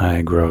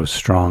 I grow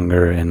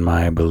stronger in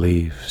my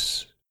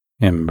beliefs,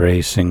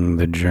 embracing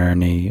the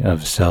journey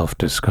of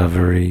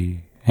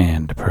self-discovery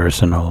and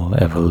personal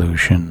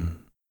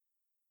evolution.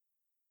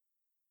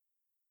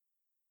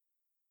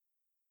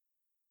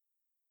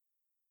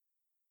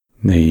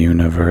 The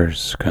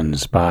universe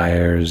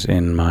conspires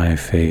in my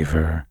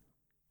favor,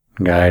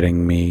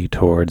 guiding me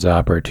towards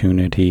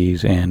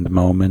opportunities and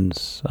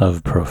moments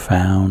of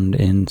profound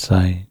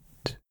insight.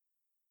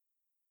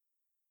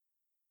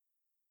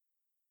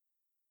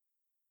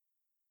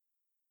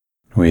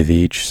 With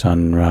each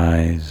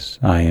sunrise,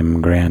 I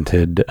am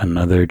granted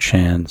another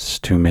chance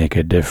to make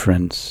a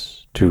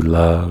difference, to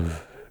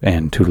love,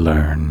 and to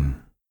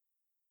learn.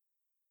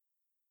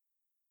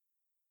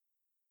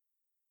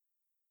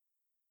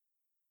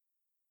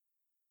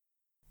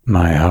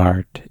 My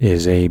heart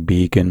is a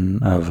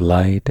beacon of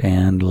light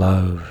and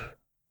love,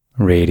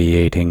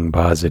 radiating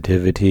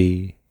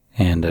positivity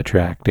and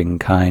attracting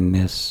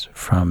kindness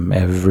from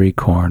every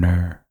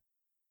corner.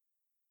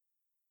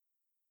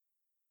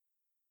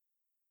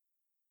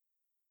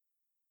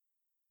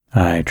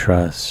 I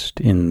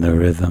trust in the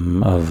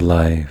rhythm of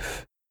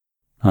life,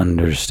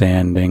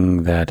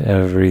 understanding that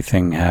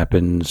everything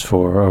happens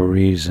for a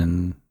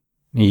reason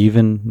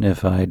even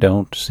if I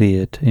don't see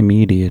it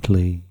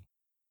immediately.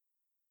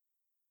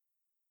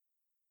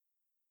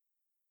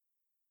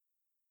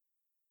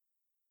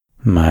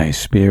 My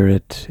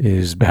spirit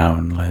is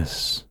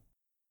boundless,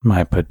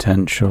 my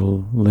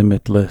potential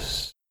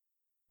limitless.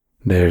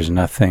 There's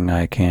nothing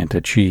I can't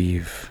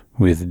achieve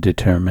with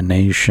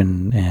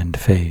determination and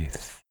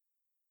faith.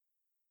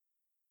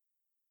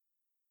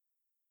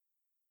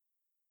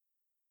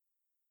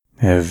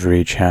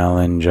 Every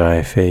challenge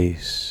I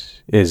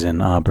face is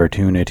an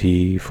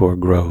opportunity for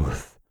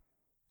growth,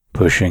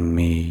 pushing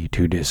me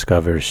to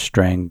discover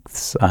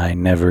strengths I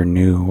never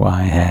knew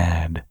I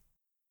had.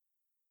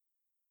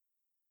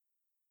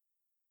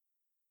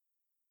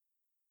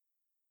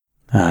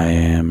 I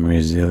am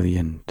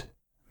resilient,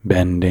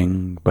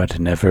 bending but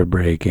never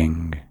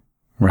breaking,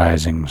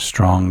 rising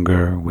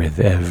stronger with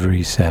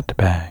every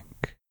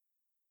setback.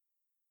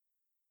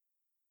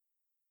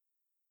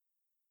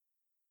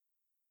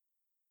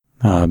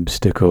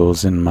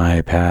 Obstacles in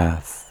my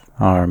path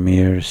are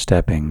mere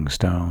stepping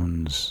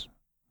stones,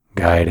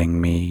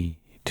 guiding me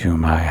to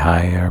my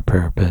higher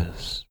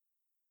purpose.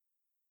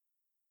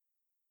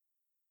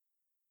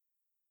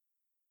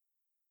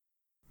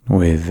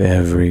 With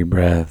every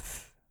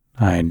breath,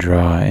 I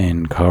draw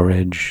in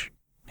courage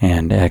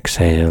and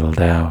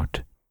exhaled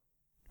out,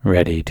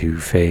 ready to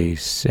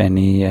face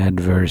any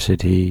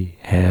adversity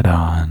head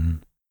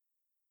on.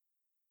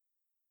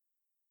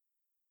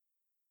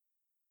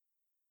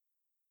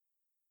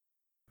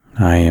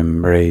 I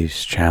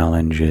embrace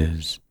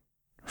challenges,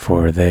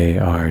 for they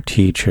are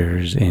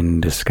teachers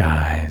in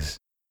disguise,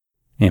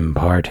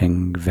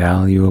 imparting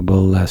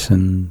valuable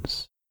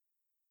lessons.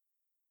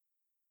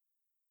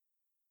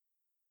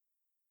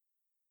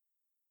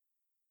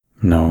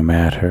 No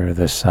matter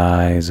the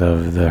size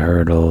of the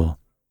hurdle,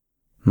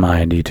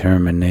 my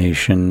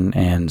determination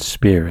and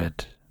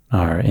spirit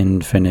are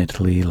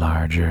infinitely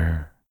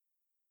larger.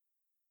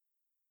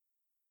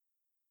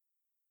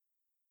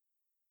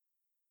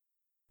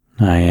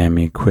 I am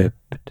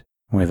equipped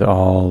with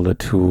all the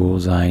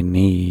tools I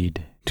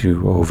need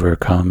to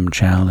overcome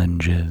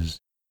challenges,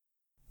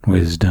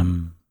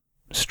 wisdom,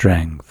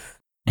 strength,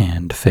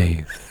 and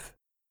faith.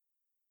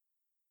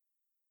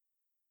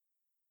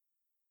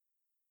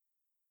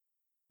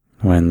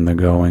 When the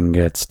going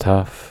gets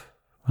tough,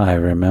 I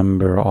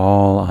remember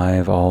all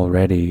I've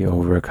already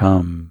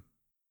overcome,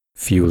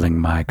 fueling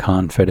my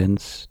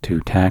confidence to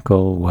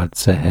tackle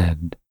what's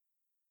ahead.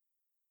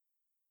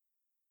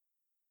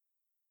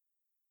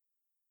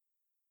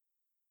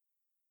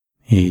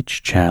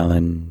 Each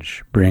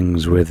challenge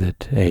brings with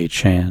it a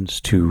chance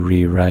to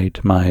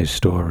rewrite my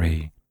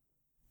story,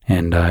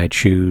 and I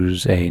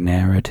choose a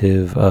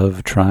narrative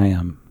of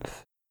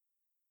triumph.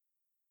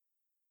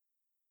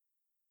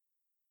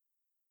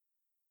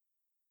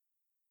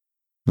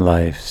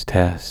 Life's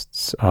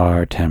tests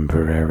are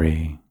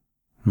temporary.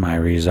 My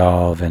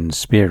resolve and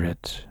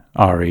spirit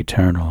are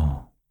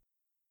eternal.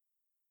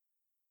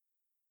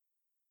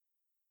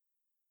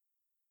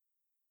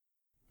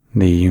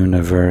 The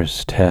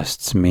universe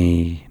tests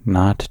me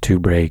not to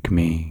break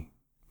me,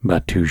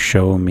 but to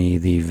show me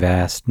the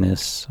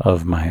vastness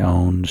of my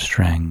own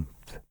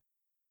strength.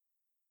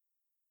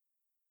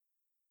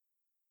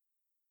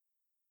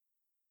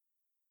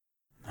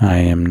 I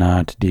am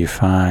not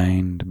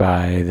defined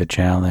by the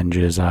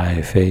challenges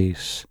I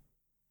face,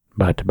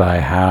 but by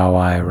how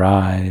I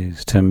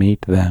rise to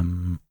meet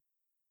them.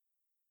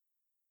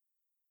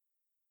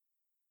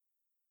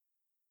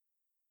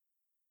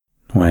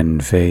 When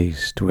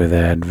faced with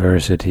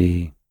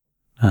adversity,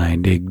 I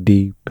dig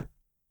deep,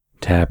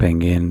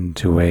 tapping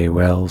into a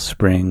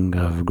wellspring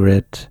of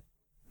grit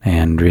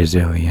and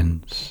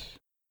resilience.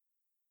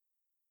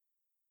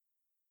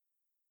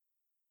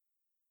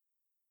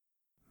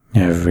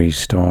 Every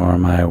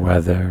storm I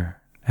weather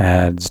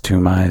adds to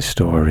my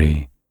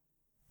story,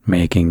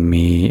 making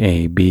me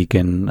a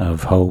beacon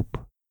of hope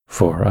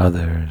for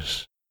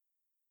others.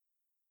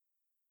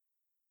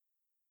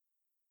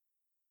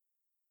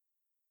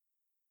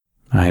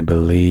 I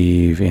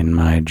believe in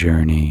my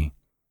journey,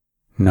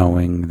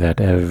 knowing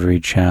that every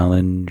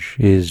challenge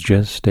is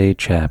just a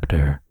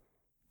chapter,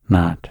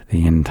 not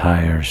the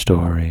entire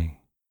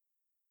story.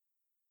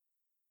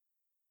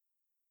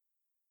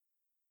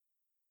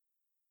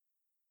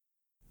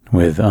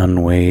 With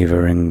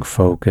unwavering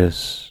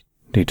focus,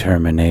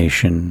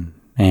 determination,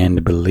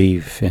 and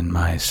belief in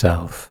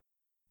myself,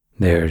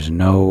 there's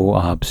no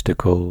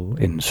obstacle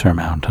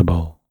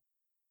insurmountable.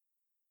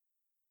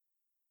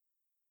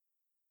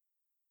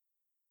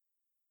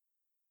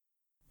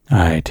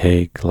 I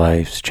take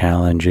life's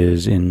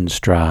challenges in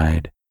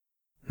stride,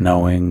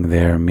 knowing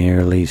they're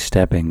merely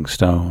stepping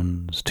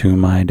stones to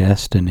my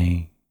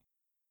destiny.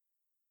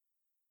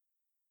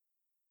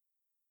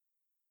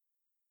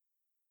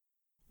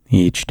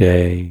 Each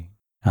day,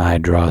 I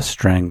draw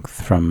strength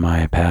from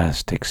my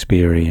past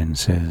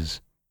experiences,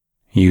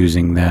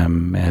 using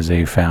them as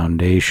a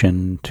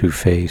foundation to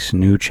face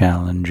new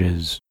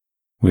challenges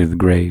with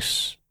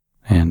grace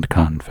and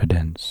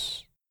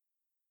confidence.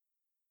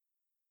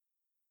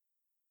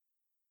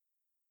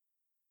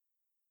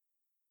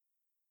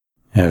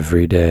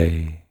 Every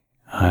day,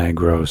 I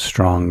grow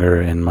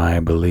stronger in my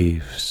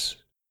beliefs,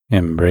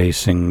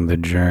 embracing the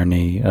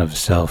journey of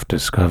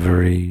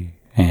self-discovery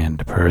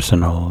and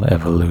personal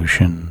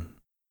evolution.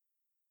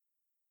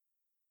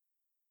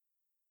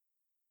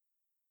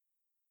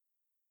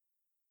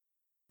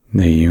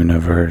 The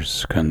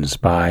universe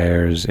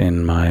conspires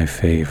in my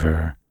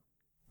favor,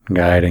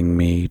 guiding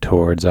me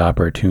towards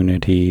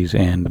opportunities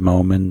and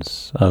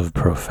moments of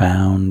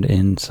profound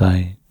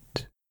insight.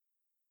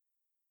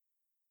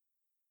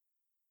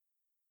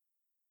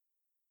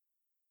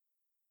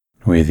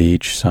 With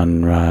each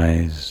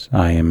sunrise,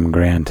 I am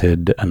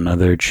granted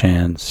another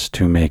chance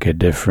to make a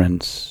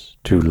difference,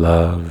 to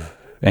love,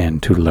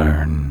 and to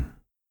learn.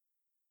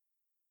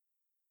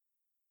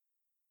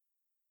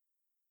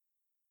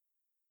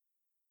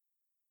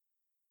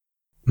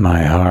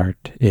 My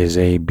heart is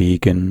a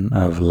beacon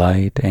of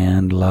light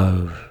and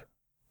love,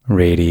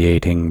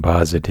 radiating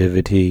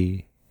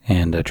positivity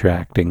and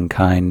attracting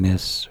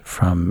kindness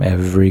from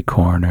every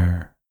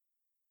corner.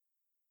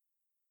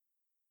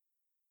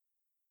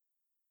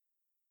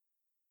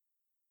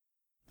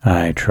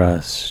 I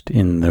trust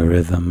in the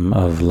rhythm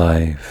of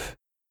life,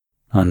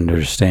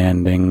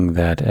 understanding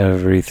that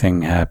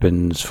everything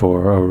happens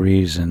for a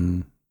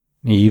reason,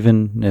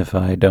 even if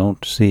I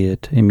don't see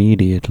it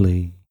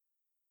immediately.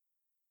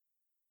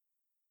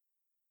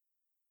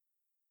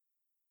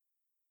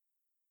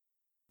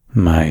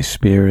 My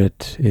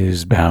spirit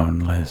is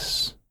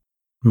boundless,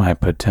 my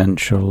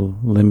potential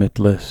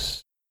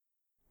limitless.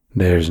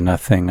 There's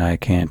nothing I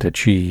can't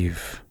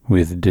achieve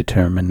with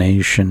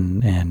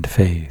determination and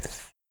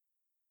faith.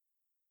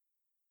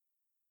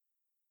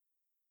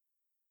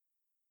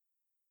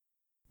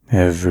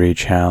 Every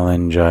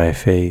challenge I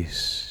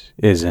face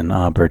is an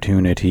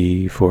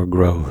opportunity for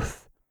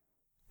growth,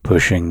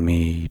 pushing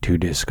me to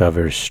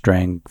discover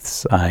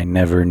strengths I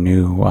never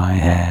knew I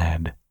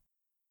had.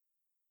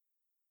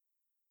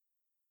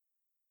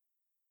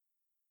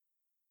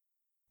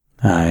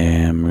 I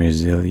am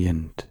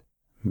resilient,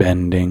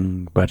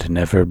 bending but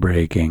never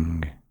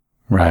breaking,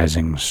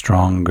 rising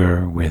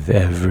stronger with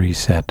every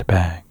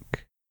setback.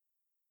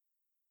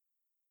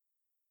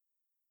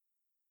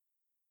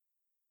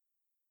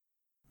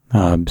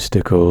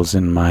 Obstacles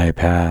in my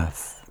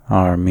path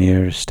are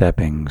mere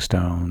stepping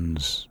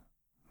stones,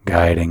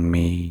 guiding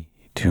me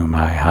to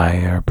my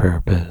higher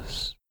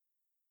purpose.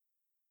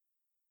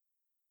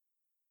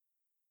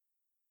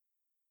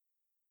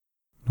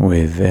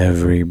 With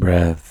every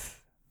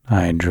breath,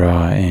 I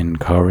draw in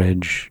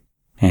courage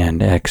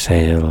and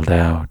exhaled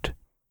out,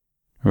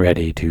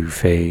 ready to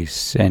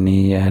face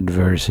any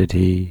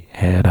adversity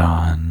head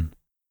on.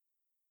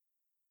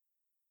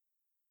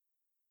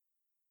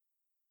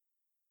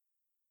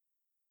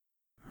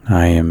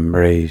 I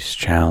embrace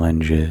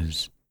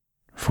challenges,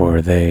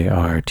 for they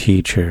are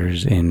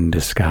teachers in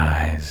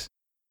disguise,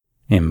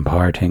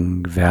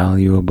 imparting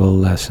valuable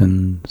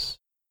lessons.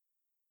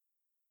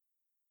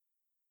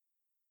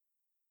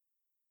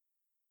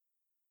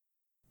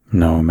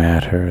 No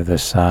matter the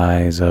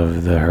size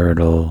of the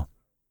hurdle,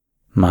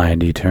 my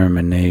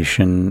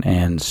determination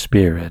and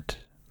spirit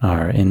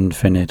are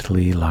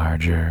infinitely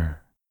larger.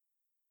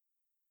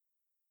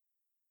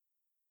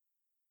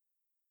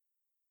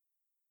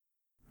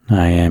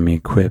 I am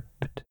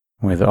equipped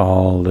with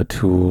all the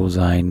tools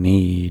I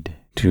need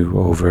to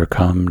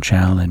overcome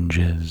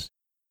challenges,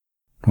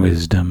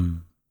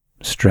 wisdom,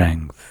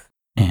 strength,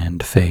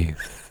 and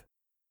faith.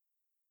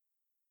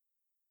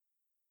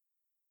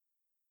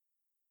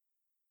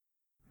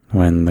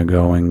 When the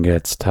going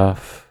gets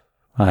tough,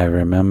 I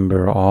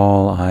remember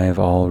all I've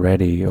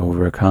already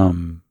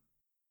overcome,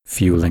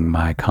 fueling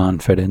my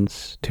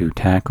confidence to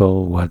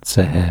tackle what's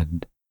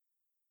ahead.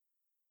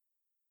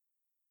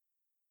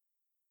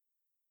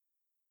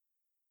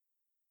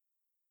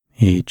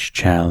 Each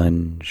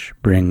challenge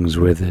brings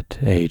with it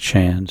a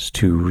chance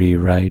to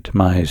rewrite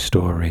my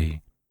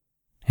story,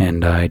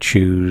 and I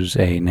choose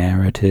a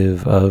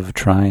narrative of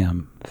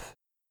triumph.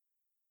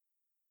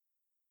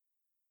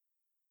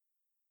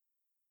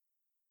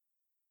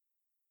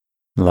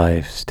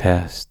 Life's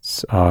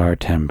tests are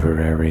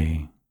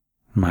temporary.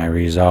 My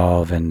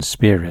resolve and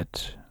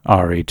spirit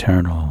are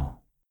eternal.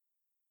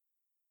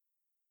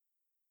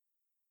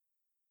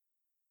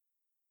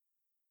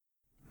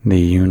 The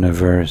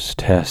universe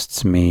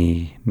tests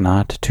me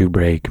not to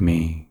break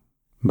me,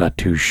 but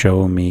to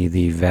show me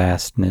the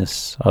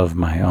vastness of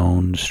my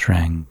own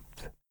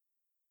strength.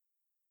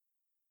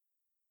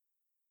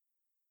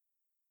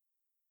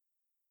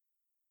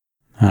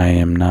 I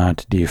am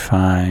not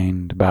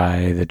defined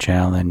by the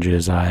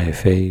challenges I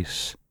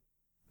face,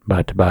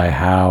 but by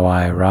how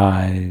I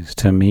rise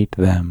to meet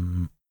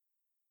them.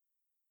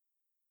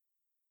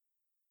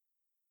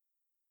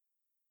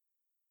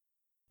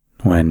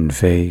 When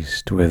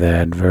faced with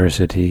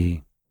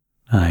adversity,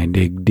 I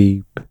dig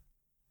deep,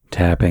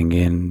 tapping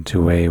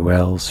into a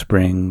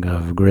wellspring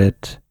of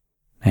grit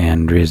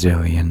and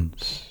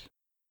resilience.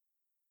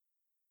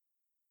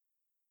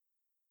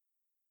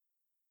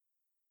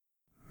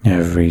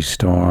 Every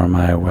storm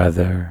I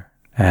weather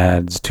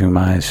adds to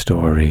my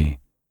story,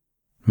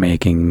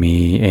 making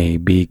me a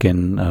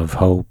beacon of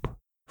hope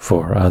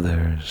for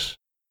others.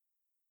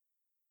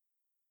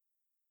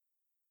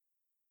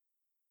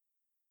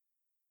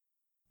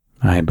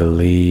 I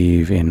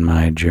believe in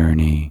my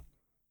journey,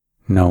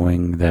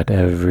 knowing that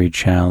every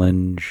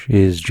challenge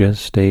is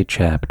just a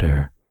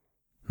chapter,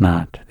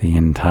 not the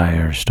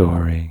entire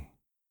story.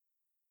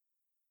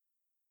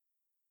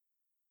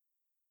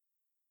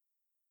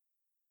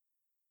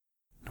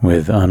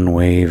 With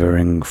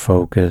unwavering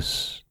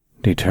focus,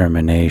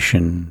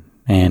 determination,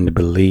 and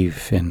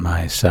belief in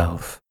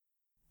myself,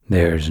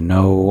 there's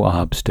no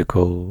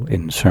obstacle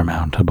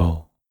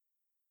insurmountable.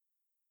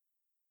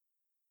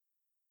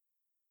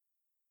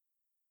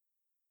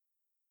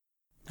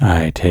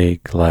 I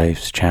take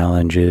life's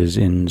challenges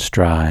in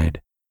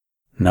stride,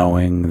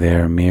 knowing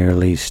they're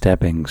merely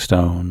stepping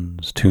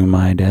stones to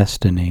my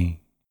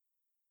destiny.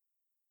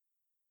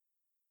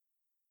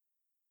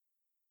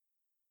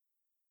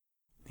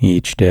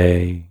 Each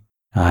day,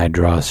 I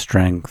draw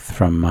strength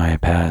from my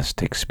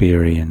past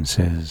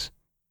experiences,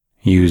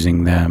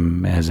 using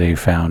them as a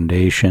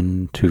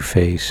foundation to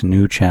face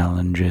new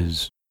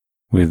challenges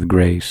with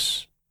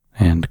grace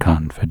and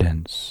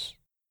confidence.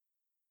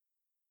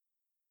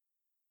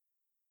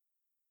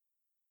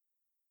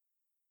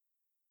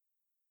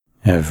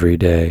 Every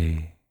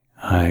day,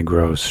 I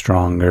grow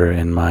stronger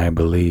in my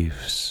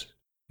beliefs,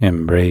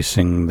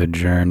 embracing the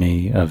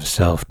journey of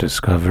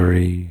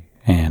self-discovery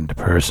and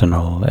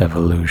personal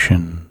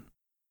evolution.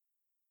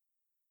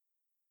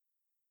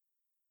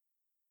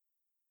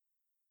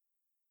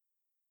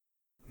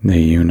 The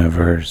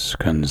universe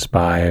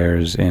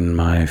conspires in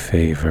my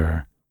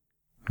favor,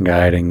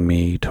 guiding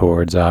me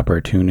towards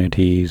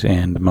opportunities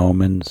and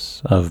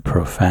moments of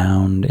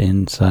profound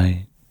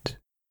insight.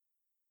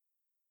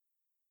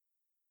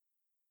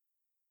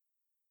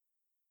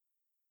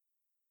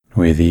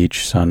 With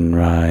each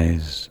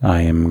sunrise,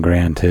 I am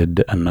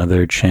granted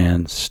another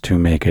chance to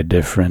make a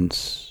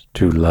difference,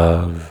 to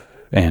love,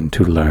 and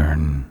to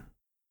learn.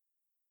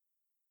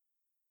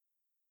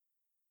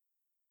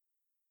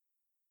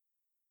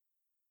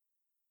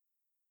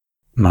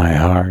 My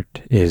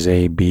heart is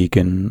a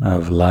beacon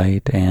of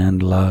light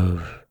and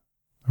love,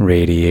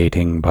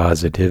 radiating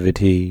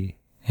positivity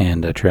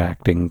and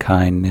attracting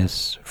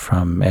kindness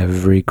from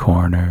every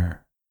corner.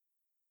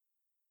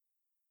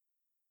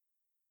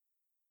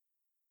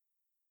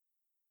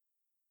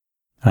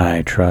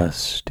 I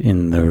trust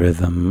in the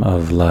rhythm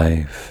of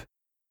life,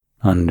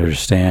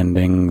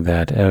 understanding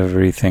that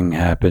everything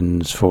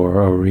happens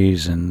for a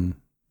reason,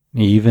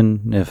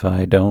 even if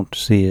I don't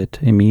see it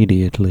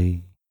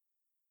immediately.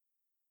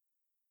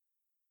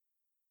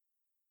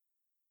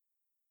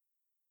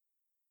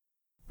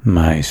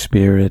 My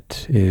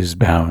spirit is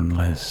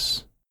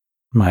boundless,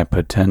 my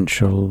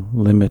potential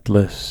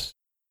limitless.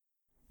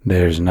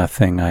 There's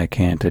nothing I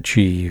can't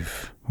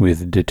achieve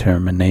with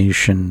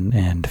determination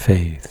and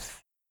faith.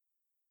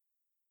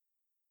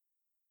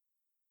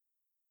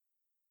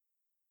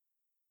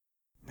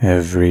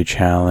 Every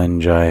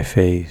challenge I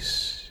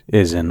face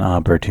is an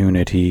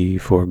opportunity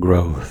for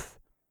growth,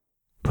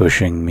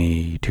 pushing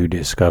me to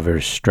discover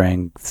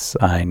strengths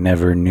I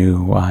never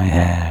knew I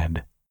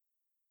had.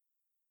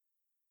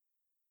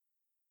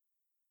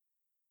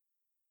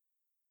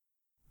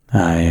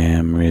 I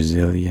am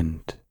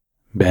resilient,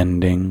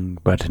 bending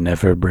but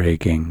never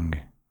breaking,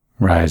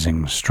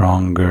 rising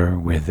stronger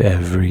with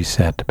every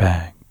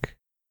setback.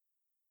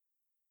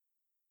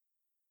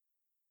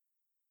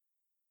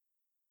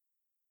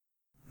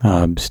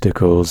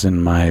 Obstacles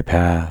in my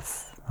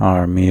path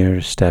are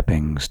mere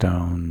stepping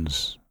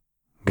stones,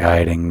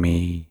 guiding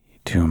me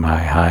to my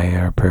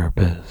higher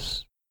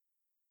purpose.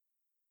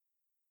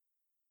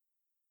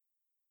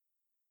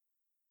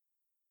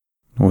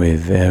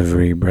 With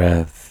every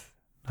breath,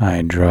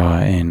 I draw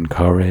in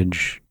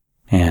courage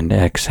and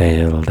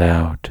exhaled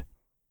out,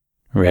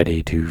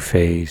 ready to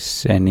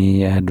face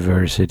any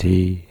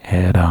adversity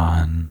head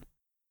on.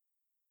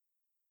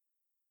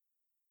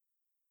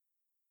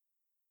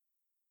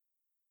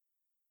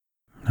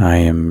 I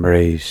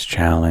embrace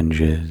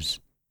challenges,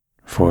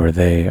 for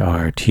they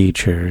are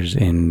teachers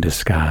in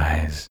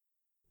disguise,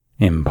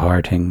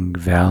 imparting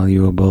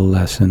valuable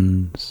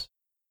lessons.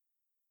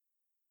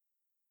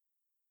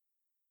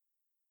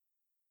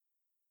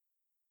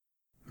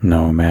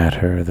 No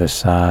matter the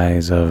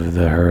size of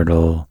the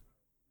hurdle,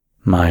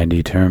 my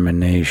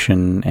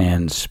determination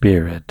and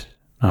spirit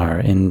are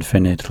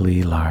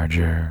infinitely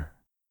larger.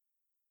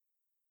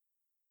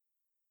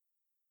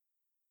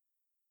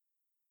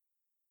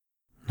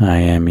 I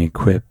am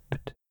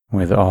equipped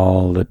with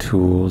all the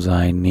tools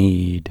I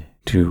need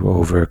to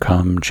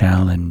overcome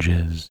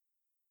challenges,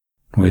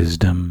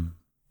 wisdom,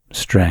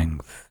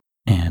 strength,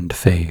 and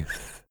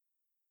faith.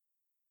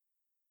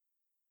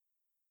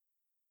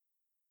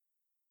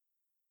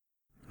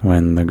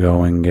 When the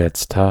going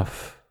gets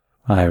tough,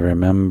 I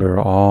remember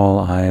all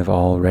I've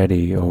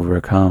already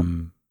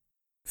overcome,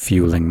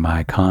 fueling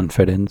my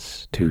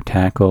confidence to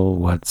tackle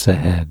what's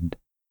ahead.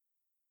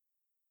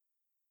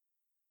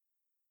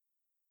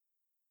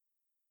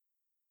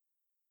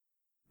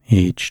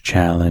 Each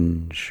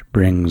challenge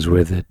brings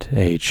with it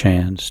a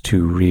chance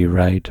to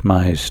rewrite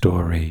my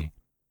story,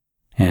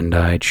 and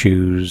I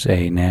choose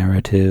a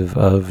narrative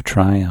of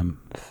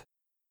triumph.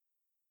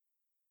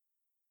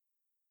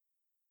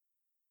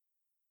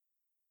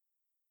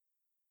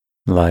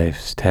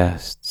 Life's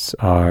tests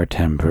are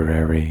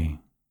temporary.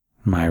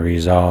 My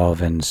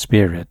resolve and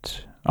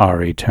spirit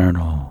are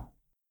eternal.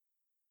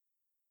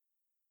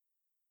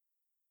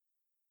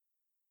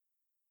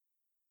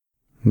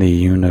 The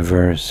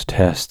universe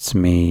tests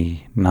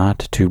me not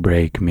to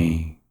break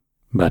me,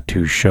 but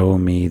to show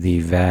me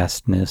the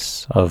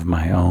vastness of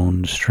my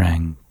own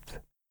strength.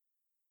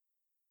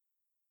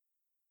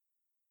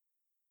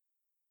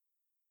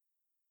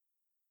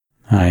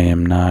 I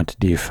am not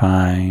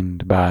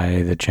defined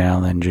by the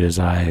challenges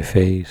I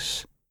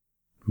face,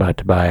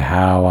 but by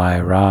how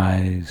I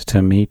rise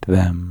to meet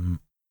them.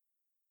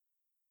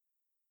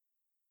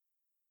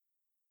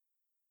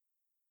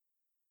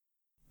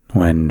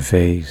 When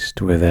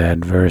faced with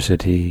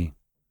adversity,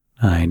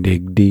 I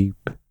dig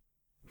deep,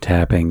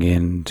 tapping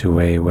into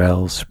a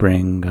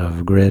wellspring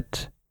of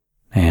grit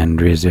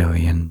and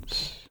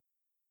resilience.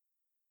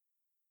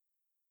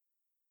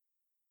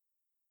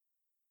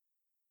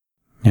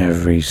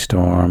 Every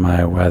storm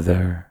I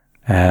weather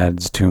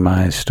adds to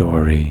my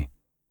story,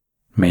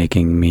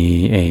 making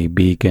me a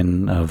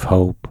beacon of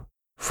hope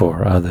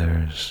for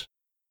others.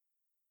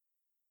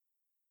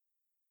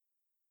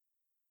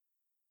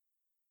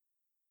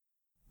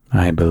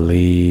 I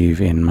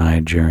believe in my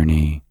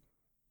journey,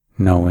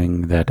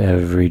 knowing that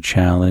every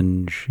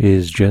challenge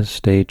is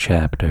just a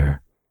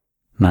chapter,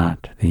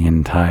 not the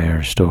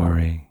entire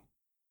story.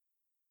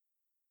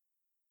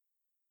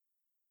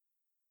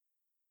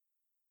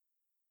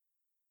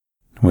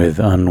 With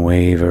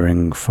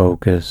unwavering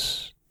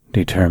focus,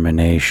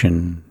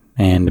 determination,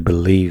 and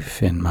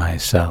belief in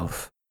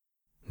myself,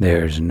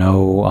 there's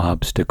no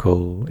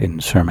obstacle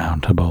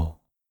insurmountable.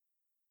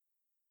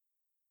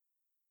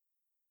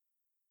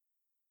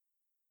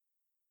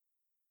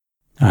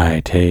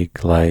 I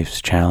take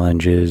life's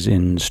challenges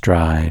in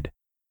stride,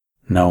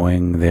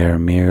 knowing they're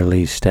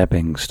merely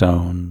stepping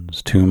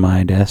stones to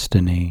my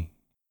destiny.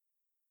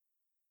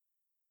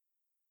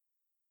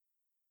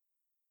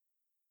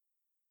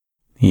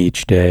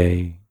 Each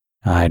day,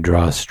 I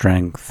draw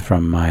strength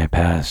from my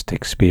past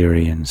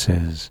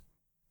experiences,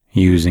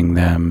 using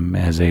them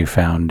as a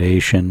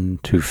foundation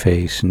to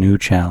face new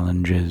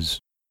challenges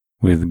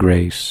with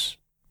grace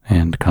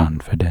and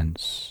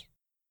confidence.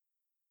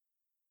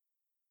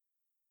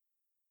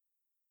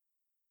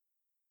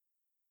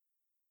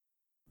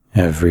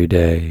 Every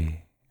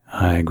day,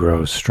 I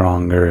grow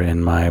stronger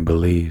in my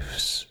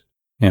beliefs,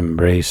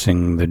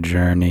 embracing the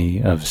journey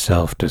of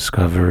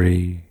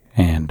self-discovery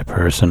and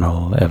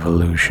personal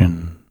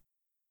evolution.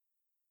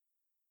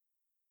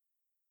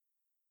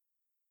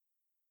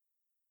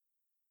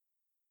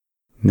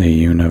 The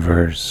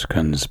universe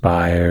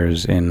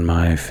conspires in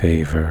my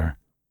favor,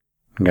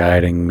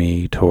 guiding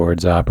me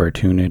towards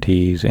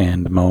opportunities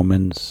and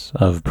moments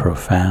of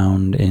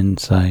profound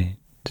insight.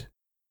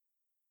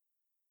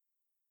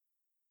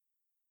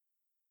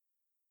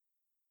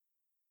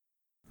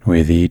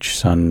 With each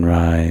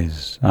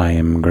sunrise, I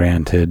am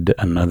granted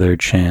another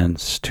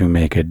chance to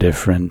make a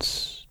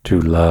difference, to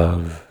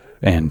love,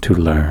 and to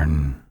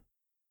learn.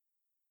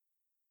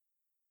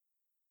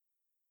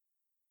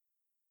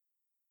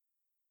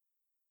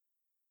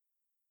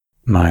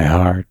 My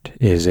heart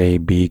is a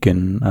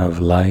beacon of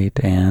light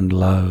and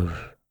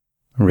love,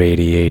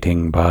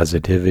 radiating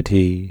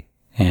positivity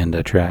and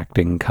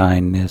attracting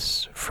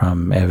kindness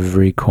from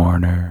every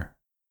corner.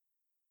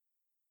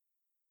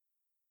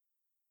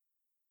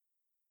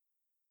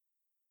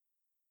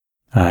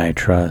 I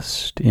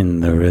trust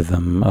in the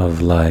rhythm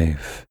of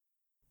life,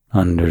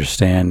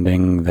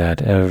 understanding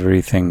that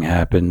everything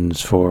happens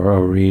for a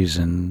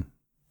reason,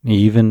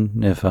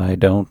 even if I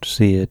don't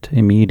see it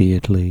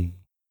immediately.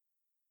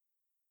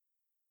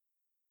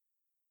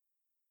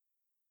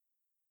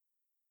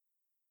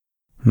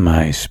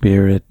 My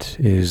spirit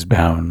is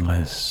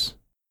boundless,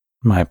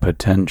 my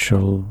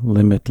potential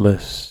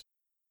limitless.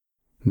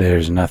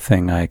 There's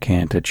nothing I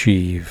can't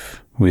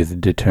achieve with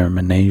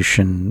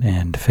determination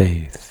and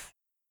faith.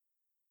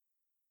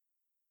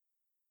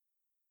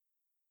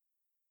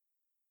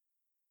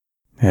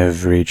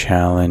 Every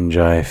challenge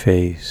I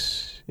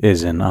face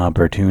is an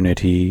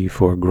opportunity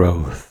for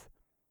growth,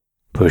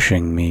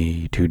 pushing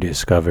me to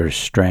discover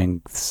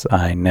strengths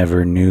I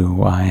never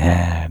knew I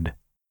had.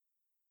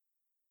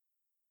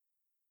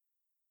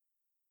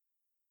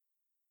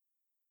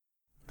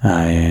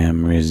 I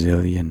am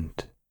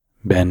resilient,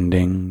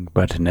 bending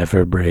but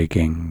never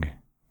breaking,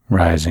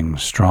 rising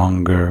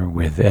stronger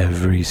with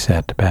every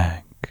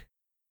setback.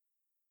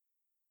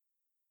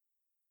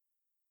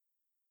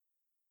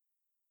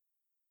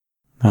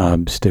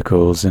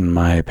 Obstacles in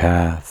my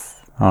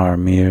path are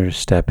mere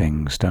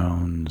stepping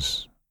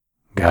stones,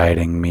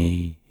 guiding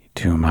me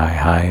to my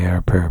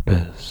higher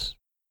purpose.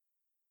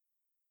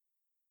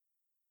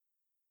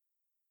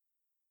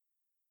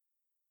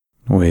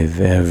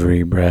 With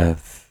every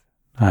breath,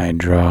 I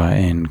draw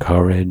in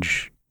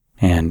courage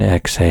and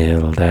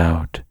exhaled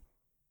out,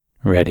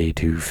 ready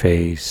to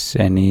face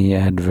any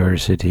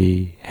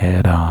adversity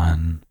head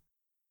on.